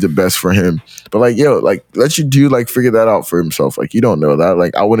she might be the best for him, but like, yo, like let your dude like figure that out for himself. Like you don't know that.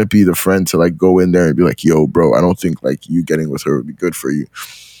 Like I wouldn't be the friend to like go in there and be like, yo, bro, I don't think like you getting with her would be good for you.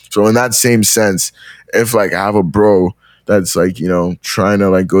 So in that same sense, if like I have a bro that's like, trying to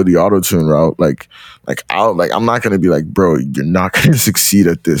like go the auto-tune route, like I'm not gonna be like, bro, you're not gonna succeed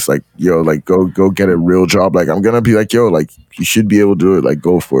at this. Like, yo, like go get a real job. Like I'm gonna be like, yo, like you should be able to do it. Like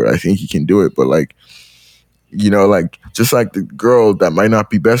go for it. I think you can do it. But like, like just like the girl that might not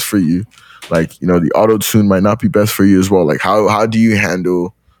be best for you, like, the auto-tune might not be best for you as well. Like how do you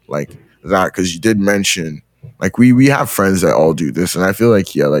handle like that? Because you did mention like we have friends that all do this, and I feel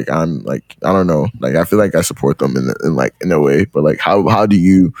like, yeah, like I'm like, I don't know, like I feel like I support them in a way, but like how do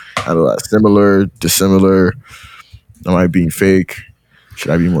you handle that? Similar, dissimilar? Am I being fake?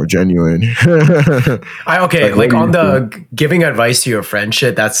 Should I be more genuine? Like on the giving advice to your friend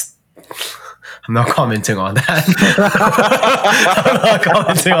shit, that's I'm not commenting on that. I'm not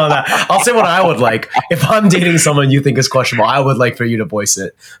commenting on that. I'll say what I would like. If I'm dating someone you think is questionable, I would like for you to voice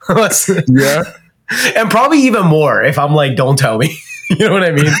it. Yeah. And probably even more if I'm like, don't tell me. You know what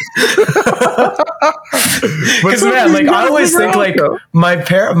I mean? Because man, like I always think like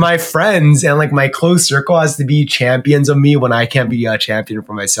my friends and like my close circle has to be champions of me when I can't be a champion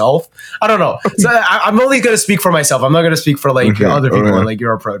for myself. I don't know. So I'm only going to speak for myself. I'm not going to speak for like other people and like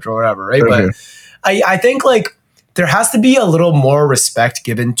your approach or whatever, right? But I think like there has to be a little more respect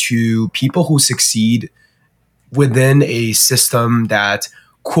given to people who succeed within a system that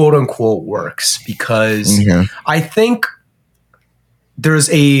quote unquote works, because I think there's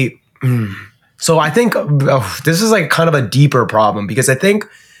so I think this is like kind of a deeper problem, because I think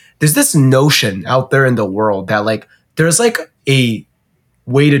there's this notion out there in the world that like there's like a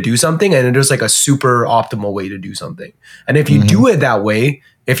way to do something and there's like a super optimal way to do something. And if you do it that way,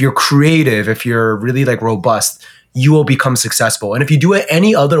 if you're creative, if you're really like robust, you will become successful. And if you do it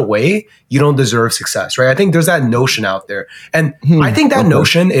any other way, you don't deserve success, right? I think there's that notion out there. And I think that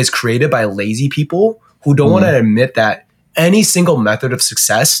notion is created by lazy people who don't want to admit that any single method of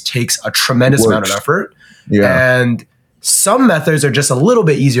success takes a tremendous amount of effort. And some methods are just a little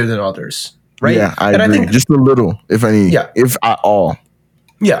bit easier than others, right? Yeah, I and agree. I think Just a little, if any, if at all.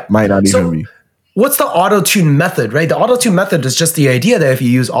 Yeah. Might not even be. What's the auto-tune method, right? The auto-tune method is just the idea that if you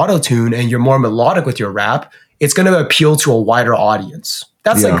use auto-tune and you're more melodic with your rap, it's going to appeal to a wider audience.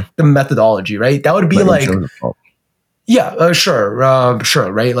 That's like the methodology, right? That would be like sure,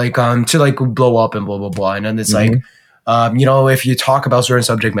 right? Like to like blow up and blah blah blah. And then it's like you know, if you talk about certain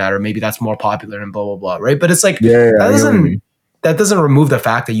subject matter, maybe that's more popular and blah blah blah, right? But it's like that doesn't remove the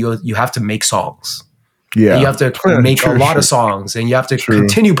fact that you have to make songs. Yeah. You have to make a lot of songs and you have to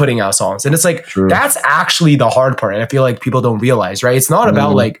continue putting out songs. And it's like, that's actually the hard part. And I feel like people don't realize, right? It's not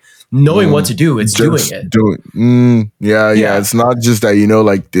about like knowing what to do. It's just doing it. Yeah. It's not just that, you know,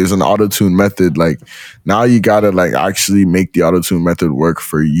 like there's an auto-tune method. Like now you got to like actually make the auto-tune method work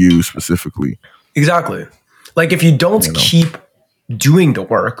for you specifically. Exactly. Like if you don't keep doing the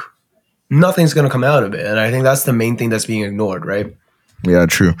work, nothing's going to come out of it. And I think that's the main thing that's being ignored, right? Yeah,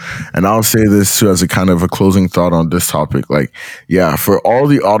 true. And I'll say this too as a kind of a closing thought on this topic. Like, yeah, for all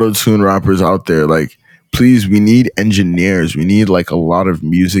the auto-tune rappers out there, like, please, we need engineers. We need like a lot of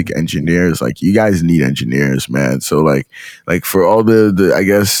music engineers. Like, you guys need engineers, man. So like for all the I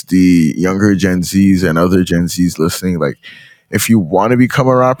guess the younger Gen Zs and other Gen Zs listening, like, if you want to become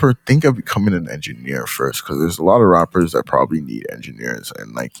a rapper, think of becoming an engineer first, because there's a lot of rappers that probably need engineers,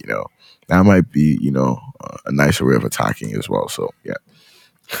 and like, you know, that might be, you know, a nicer way of attacking as well. So yeah.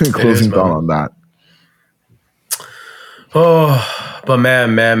 Closing thought on that. Oh, but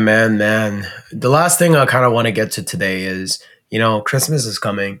man. The last thing I kind of want to get to today is, you know, Christmas is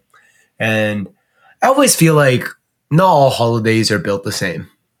coming. And I always feel like not all holidays are built the same.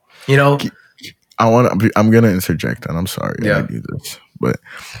 You know? I'm going to interject, and I'm sorry I do this. But,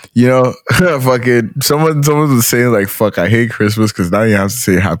 you know, fucking someone was saying like, fuck, I hate Christmas because now you have to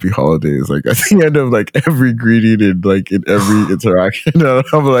say happy holidays. Like at the end of like every greeting and like in every interaction. And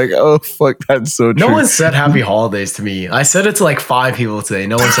I'm like, oh, fuck, that's so true. No one said happy holidays to me. I said it to like 5 people today.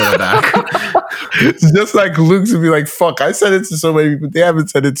 No one said it back. It's just like Luke to be like, fuck, I said it to so many people. They haven't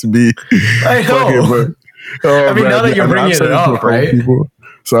said it to me. I know. I mean, now that you're bringing it up, right?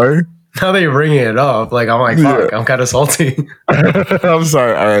 Sorry? Now that you're bringing it up, like, I'm like, fuck, I'm kind of salty. I'm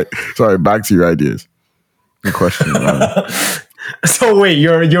sorry. All right. Sorry. Back to your ideas. Your question. So wait,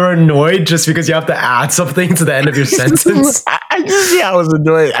 you're annoyed just because you have to add something to the end of your sentence? I was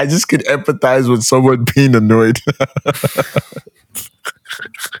annoyed. I just could empathize with someone being annoyed.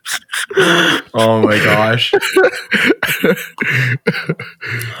 Oh my gosh.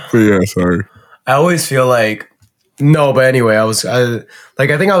 But yeah, sorry. I always feel like, no, but anyway, I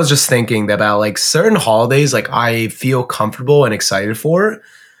think I was just thinking about like certain holidays, like I feel comfortable and excited for,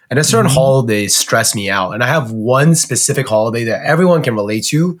 and then certain holidays stress me out. And I have one specific holiday that everyone can relate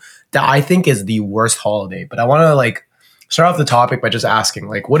to that I think is the worst holiday. But I want to like start off the topic by just asking,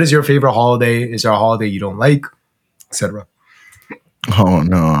 like, what is your favorite holiday? Is there a holiday you don't like, etc.? Oh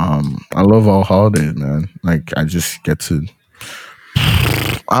no, I love all holidays, man. Like I just get to,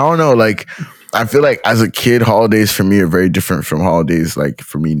 I don't know, like. I feel like as a kid, holidays for me are very different from holidays like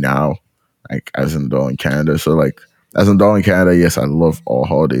for me now, like as an adult in Canada. So like as an adult in Canada, yes, I love all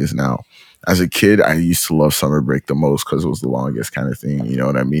holidays now. As a kid, I used to love summer break the most because it was the longest kind of thing, you know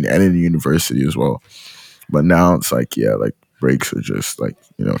what I mean? And in university as well. But now it's like, yeah, like breaks are just like,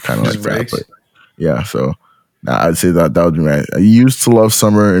 you know, kind of like breaks. That. But yeah, so I'd say that would be my, I used to love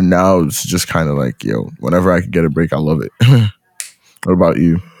summer and now it's just kind of like, yo, whenever I could get a break, I love it. What about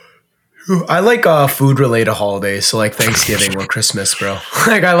you? I like food related holidays, so like Thanksgiving or Christmas, bro.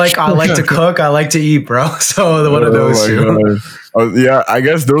 Like I like to cook, I like to eat, bro. So one of those two. Yeah, I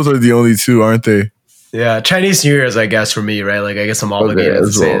guess those are the only two, aren't they? Yeah, Chinese New Year's, I guess for me, right? Like I guess I'm obligated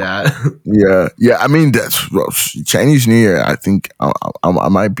to say that. Yeah. I mean, that's Chinese New Year. I think I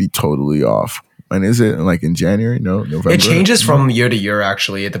might be totally off. When is it? Like in January? No, November? It changes from year to year,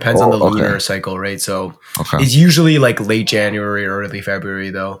 actually. It depends on the lunar cycle, right? So it's usually like late January or early February,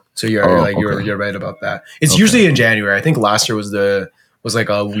 though. So you're right about that. It's usually in January. I think last year was like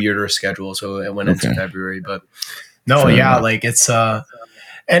a weirder schedule, so it went into February. But no, like it's but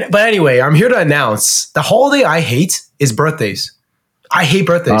anyway, I'm here to announce the holiday I hate is birthdays. I hate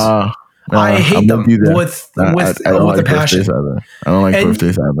birthdays. I hate them with a passion. I don't like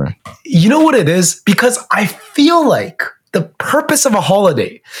birthdays either. You know what it is? Because I feel like the purpose of a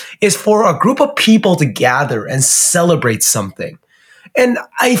holiday is for a group of people to gather and celebrate something. And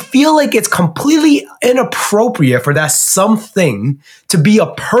I feel like it's completely inappropriate for that something to be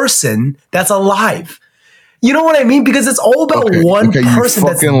a person that's alive. You know what I mean? Because it's all about one person. You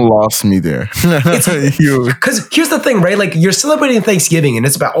fucking lost me there. Because here's the thing, right? Like you're celebrating Thanksgiving and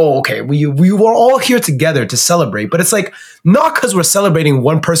it's about, we were all here together to celebrate. But it's like, not because we're celebrating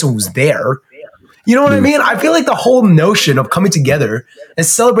one person who's there. You know what I mean? I feel like the whole notion of coming together and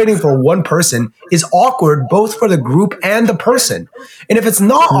celebrating for one person is awkward both for the group and the person. And if it's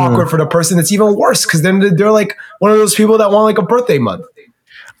not awkward for the person, it's even worse because then they're like one of those people that want like a birthday month.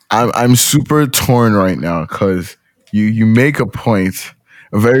 I'm super torn right now because you make a point,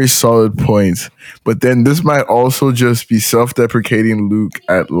 a very solid point, but then this might also just be self-deprecating Luke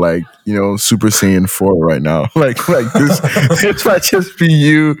at like, Super Saiyan 4 right now. like this might just be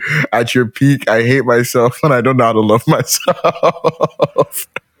you at your peak. I hate myself and I don't know how to love myself.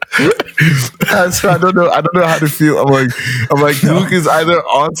 So I don't know how to feel. I'm like Luke is either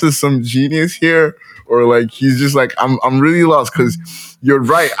onto some genius here or like he's just like I'm really lost because you're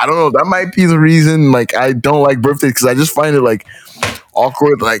right. I don't know. That might be the reason like I don't like birthdays because I just find it like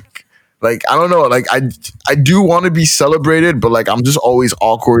awkward. Like I don't know. Like I do want to be celebrated, but like I'm just always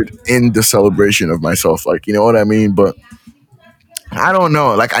awkward in the celebration of myself. Like you know what I mean? But I don't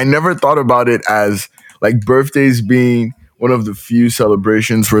know. Like I never thought about it as like birthdays being one of the few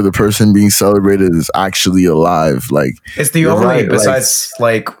celebrations where the person being celebrated is actually alive. Like it's the only besides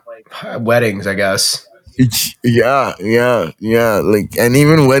like weddings, I guess. Yeah. Like, and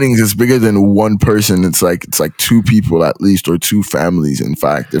even weddings is bigger than one person. It's like two people at least, or two families. In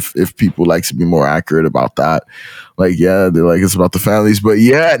fact, if people like to be more accurate about that, like, yeah, they're like, it's about the families. But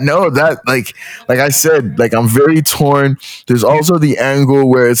yeah, no, that like I said, like, I'm very torn. There's also the angle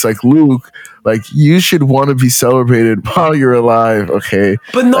where it's like, Luke, like, you should want to be celebrated while you're alive. Okay.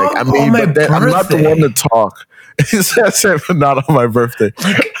 But not like, on my birthday. I'm not the one to talk. But not on my birthday.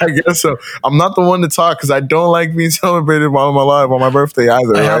 I guess so. I'm not the one to talk because I don't like being celebrated while I'm alive on my birthday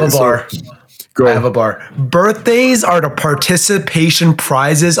either. I have a bar. I have a bar. Birthdays are the participation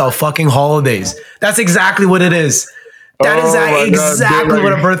prizes of fucking holidays. That's exactly what it is. That is exactly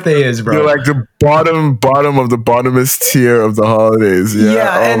what a birthday is, bro. You're like the bottom of the bottomest tier of the holidays.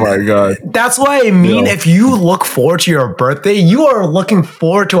 Yeah. Oh my God. That's why I mean, if you look forward to your birthday, you are looking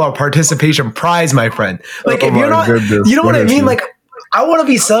forward to a participation prize, my friend. Like if you're not, you know what I mean? Like I want to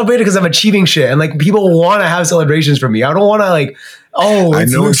be celebrated because I'm achieving shit, and like people want to have celebrations for me. I don't want to like,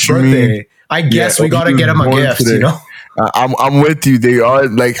 it's Luke's birthday. I guess we got to get him a gift, today. You know? I'm with you. They are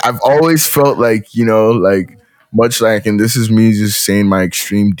like, I've always felt like, like, much like, and this is me just saying my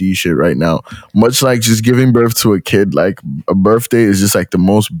extreme D shit right now, much like just giving birth to a kid, like a birthday is just like the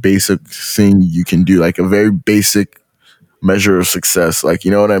most basic thing you can do, like a very basic measure of success. Like,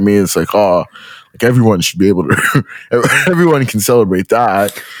 you know what I mean? It's like, like everyone should be able to, everyone can celebrate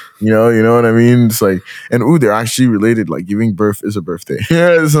that. You know what I mean? It's like, and they're actually related. Like giving birth is a birthday.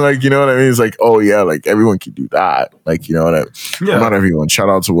 Yeah, it's like, you know what I mean? It's like, like everyone can do that. Like, you know what I mean? Yeah. Well, not everyone. Shout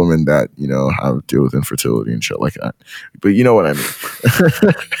out to women that, have deal with infertility and shit like that. But you know what I mean?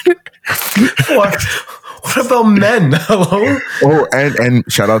 What about men? Hello? Oh, and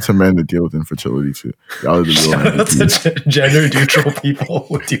shout out to men that deal with infertility too. Y'all are the shout out to gender neutral people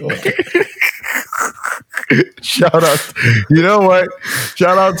who deal with it. Shout out, you know what?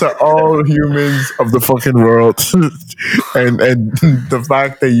 Shout out to all humans of the fucking world, and the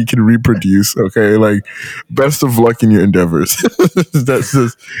fact that you can reproduce. Okay, like best of luck in your endeavors. That's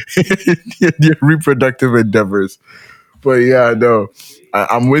just your reproductive endeavors. But yeah, no,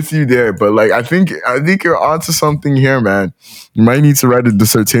 I'm with you there. But like, I think you're onto something here, man. You might need to write a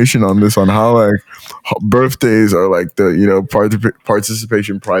dissertation on this, on how like birthdays are like the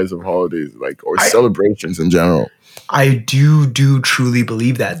participation prize of holidays, like, or celebrations in general. I do truly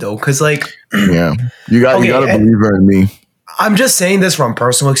believe that though, because like, yeah, you gotta believe her in me. I'm just saying this from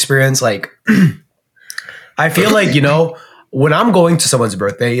personal experience. Like, I feel like when I'm going to someone's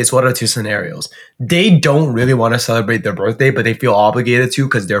birthday, it's one of two scenarios. They don't really want to celebrate their birthday, but they feel obligated to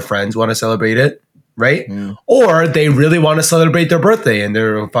because their friends want to celebrate it, right? Mm. Or they really want to celebrate their birthday and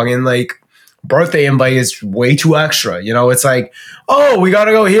their fucking like birthday invite is way too extra. It's like, we got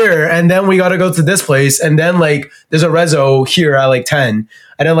to go here and then we got to go to this place. And then like there's a rezo here at like 10.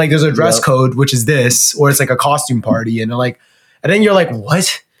 And then like there's a dress code, which is this, or it's like a costume party. And then you're like,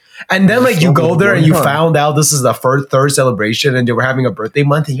 what? And then like you go there and you found out this is the third celebration and they were having a birthday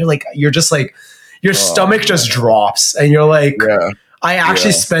month and you're just like, your stomach just drops and you're like, I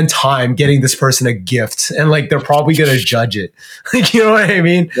actually spent time getting this person a gift and like, they're probably going to judge it. Like, you know what I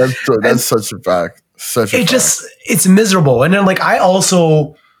mean? That's such a fact. It's miserable. And then like, I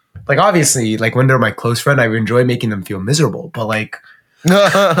also like, obviously like when they're my close friend, I enjoy making them feel miserable, but like,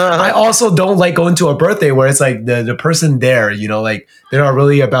 I also don't like going to a birthday where it's like the person there, like they're not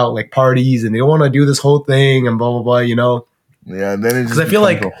really about like parties and they don't want to do this whole thing and blah, blah, blah, Yeah, then it just I feel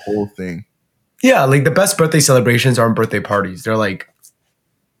like the whole thing. Yeah, like the best birthday celebrations aren't birthday parties. They're like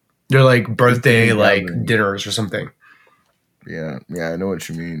birthday like dinners or something. Yeah, I know what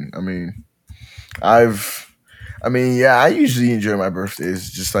you mean. I usually enjoy my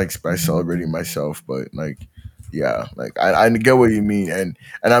birthdays just like by celebrating myself, but like, yeah, like I get what you mean, and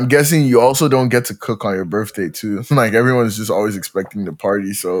I'm guessing you also don't get to cook on your birthday too. Like everyone's just always expecting to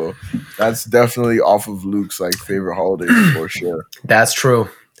party, so that's definitely off of Luke's like favorite holidays for sure. That's true.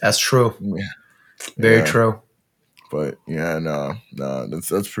 Yeah. Very true. But yeah, no,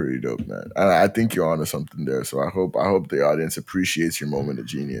 that's pretty dope, man. I think you're onto something there. So I hope the audience appreciates your moment of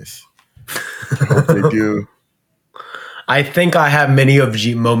genius. I hope they do. I think I have many of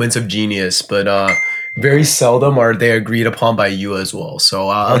moments of genius, but very seldom are they agreed upon by you as well. So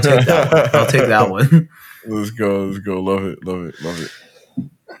I'll take that one. Let's go. Love it.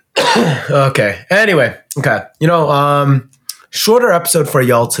 Okay. Anyway. Okay. Shorter episode for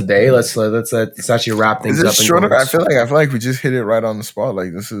y'all today. Let's actually wrap things up. Is it shorter? I feel like we just hit it right on the spot.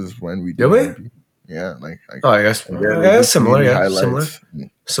 Like this is when we did we? Yeah. Like I guess. Yeah, similar. Yeah,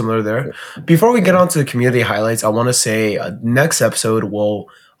 similar there. Yeah. Before we get on to the community highlights, I want to say next episode will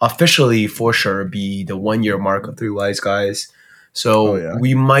officially for sure be the 1 year mark of Three Wise Guys. So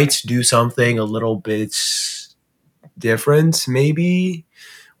we might do something a little bit different. Maybe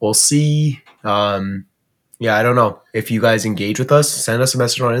we'll see. Yeah, I don't know. If you guys engage with us, send us a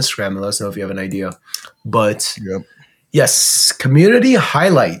message on Instagram and let us know if you have an idea. But yes, community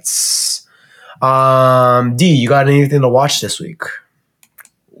highlights. D, you got anything to watch this week?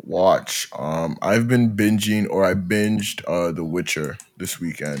 I've been binging, or I binged The Witcher this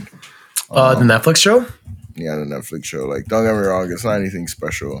weekend. The Netflix show? Yeah, the Netflix show. Like, don't get me wrong, it's not anything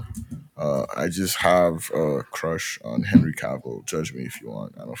special. I just have a crush on Henry Cavill. Judge me if you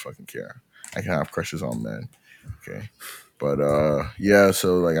want. I don't fucking care. I can have crushes on men. Okay. But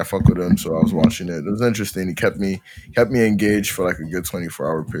so like I fuck with him, so I was watching it. It was interesting. He kept me engaged for like a good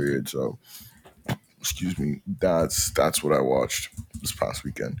 24-hour period. So excuse me. That's what I watched this past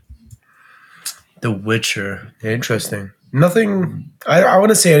weekend. The Witcher. Interesting. Nothing I want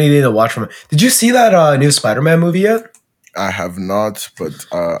to say anything to watch from it. Did you see that new Spider-Man movie yet? I have not, but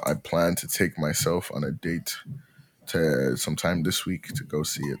I plan to take myself on a date to sometime this week to go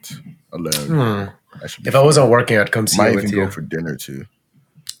see it alone. If I wasn't working, I'd come see it with you. Might even go for dinner too.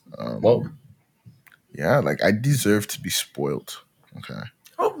 Whoa. Yeah, like I deserve to be spoiled. Okay.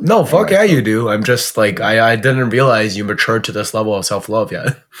 Oh no, fuck yeah, you do. I'm just like I didn't realize you matured to this level of self-love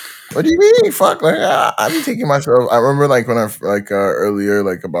yet. What do you mean? Fuck, like I've been taking myself. I remember like when I earlier,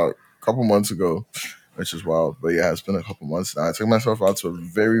 like about a couple months ago, which is wild. But yeah, it's been a couple months now. I took myself out to a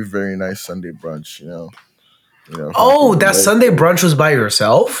very, very nice Sunday brunch. That Sunday brunch was by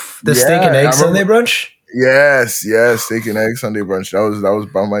yourself? The steak and egg Sunday brunch? Yes, steak and egg Sunday brunch. That was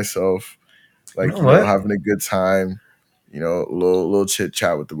by myself. Like having a good time. Little chit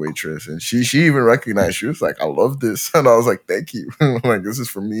chat with the waitress, and she even recognized. She was like, "I love this," and I was like, "Thank you." Like, this is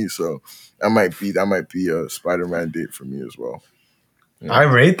for me, so that might be a Spider-Man date for me as well. Yeah. I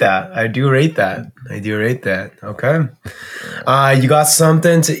rate that. I do rate that. Okay. You got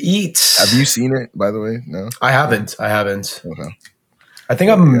something to eat? Have you seen it, by the way? No, I haven't. Okay. I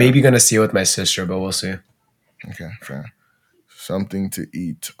think I'm maybe gonna see it with my sister, but we'll see. Okay, fair. Something to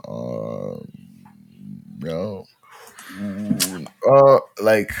eat. No.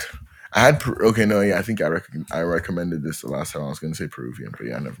 Like I had. I think I recommended this the last time. I was gonna say Peruvian, but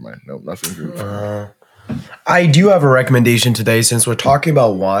yeah, never mind. Nope, nothing Peruvian. I do have a recommendation today. Since we're talking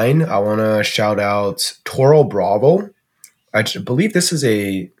about wine, I want to shout out Toro Bravo. I believe this is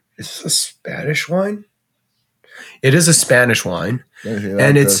a Spanish wine. It is a Spanish wine,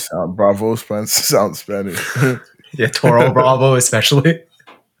 and it's Bravo sounds Spanish. Yeah, Toro Bravo especially.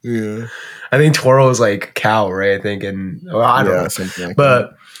 Yeah, I think Toro is like cow, right? I think, and I don't know, something like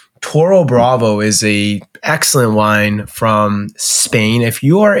but that. Toro Bravo is a excellent wine from Spain. If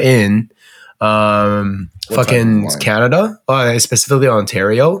you are in fucking Canada, specifically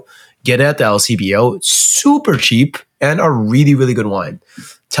Ontario, get it at the LCBO. It's super cheap and a really, really good wine.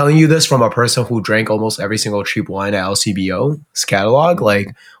 Telling you this from a person who drank almost every single cheap wine at LCBO's catalog.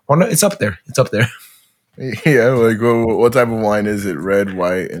 Like, it's up there. Yeah, like what type of wine is it? Red,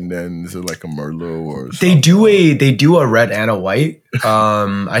 white, and then is it like a Merlot or something? They do a red and a white.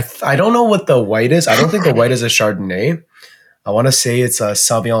 I don't know what the white is. I don't think the white is a Chardonnay. I want to say it's a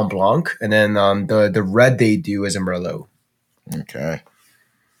Sauvignon Blanc, and then the red they do is a Merlot. Okay,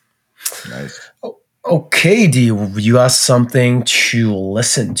 nice. Oh, Okay, D, you got something to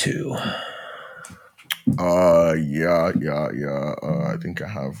listen to? Yeah. I think I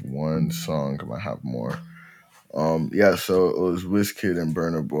have one song. I might have more. Yeah. So it was Wizkid and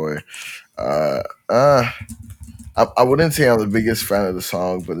Burna Boy. Uh, uh, I wouldn't say I'm the biggest fan of the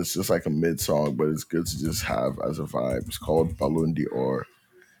song, but it's just like a mid song. But it's good to just have as a vibe. It's called Ballon d'Or.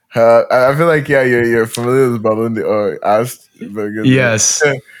 I feel like you're familiar with Ballon d'Or. Asked very good. Yes.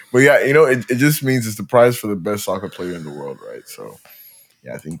 But yeah, it just means it's the prize for the best soccer player in the world, right? So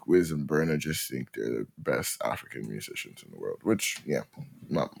yeah, I think Wiz and Burna just think they're the best African musicians in the world, which yeah,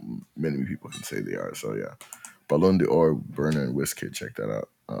 not many people can say they are. So yeah, Ballon d'Or, Burna and Wizkid, check that out.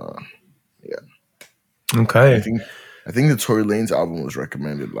 Yeah. Okay. I think the Tory Lanez album was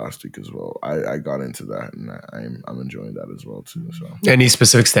recommended last week as well. I got into that and I'm enjoying that as well too. So any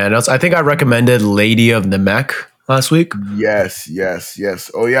specific standouts? I think I recommended Lady of Namek last week. Yes.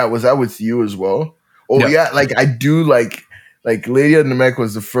 Oh yeah, was that with you as well? Oh yeah, like I do like Lady of Namek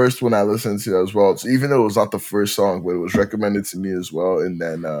was the first one I listened to as well. So even though it was not the first song, but it was recommended to me as well. And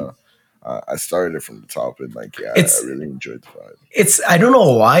then I started it from the top and I really enjoyed the vibe. I don't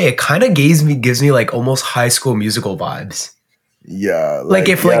know why, it kind of gives me like almost High School Musical vibes. Yeah. Like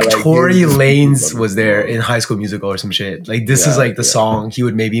if Tory Lanez was there in High School Musical or some shit. Like this is like the song he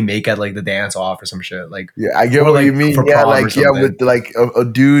would maybe make at like the dance off or some shit. Like yeah, I get what you mean. Yeah, like with like a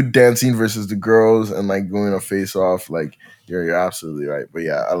dude dancing versus the girls and like going a face off. Like you're absolutely right. But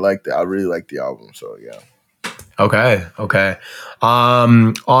yeah, I really like the album. So yeah. Okay.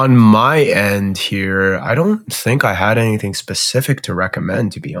 On my end here, I don't think I had anything specific to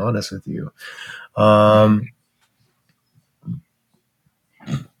recommend, to be honest with you.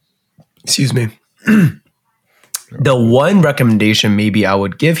 Excuse me. The one recommendation maybe I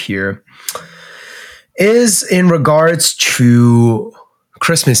would give here is in regards to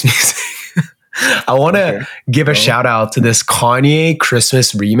Christmas music. I want to give a shout out to this Kanye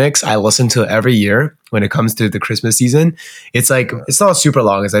Christmas remix I listen to every year when it comes to the Christmas season. It's like, it's not super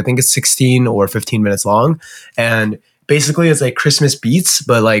long. I think it's 16 or 15 minutes long. And basically it's like Christmas beats,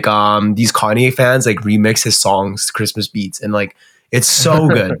 but like these Kanye fans like remix his songs to Christmas beats. And like, it's so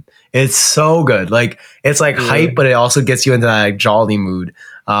good. It's so good. Like it's like hype, but it also gets you into that like jolly mood.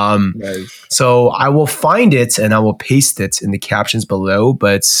 Nice. So I will find it and I will paste it in the captions below,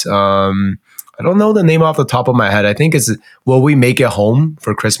 but I don't know the name off the top of my head. I think it's Will We Make It Home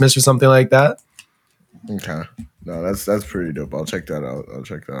for Christmas or something like that. Okay. No, that's pretty dope. I'll check that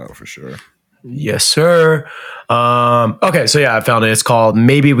out for sure. Yes, sir. Okay, so yeah, I found it. It's called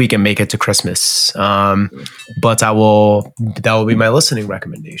Maybe We Can Make It to Christmas. But that will be my listening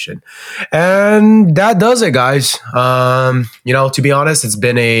recommendation. And that does it, guys. To be honest, it's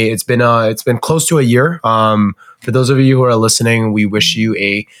been close to a year. For those of you who are listening, we wish you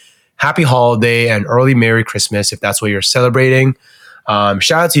a happy holiday and early Merry Christmas if that's what you're celebrating.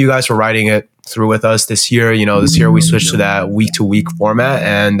 Shout out to you guys for riding it through with us this year. This year we switched to that week-to-week format,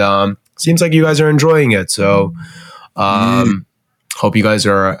 and seems like you guys are enjoying it. So hope you guys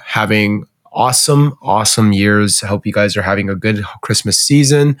are having awesome years. I hope you guys are having a good Christmas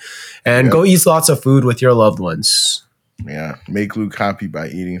season, and go eat lots of food with your loved ones. Yeah, make Luke happy by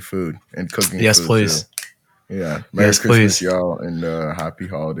eating food and cooking. Yes, food please. Too. Yeah, Merry Christmas, y'all, and happy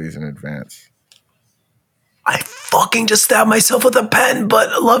holidays in advance. I fucking just stabbed myself with a pen, but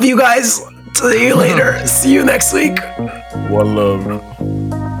I love you guys. See you later. See you next week. One love.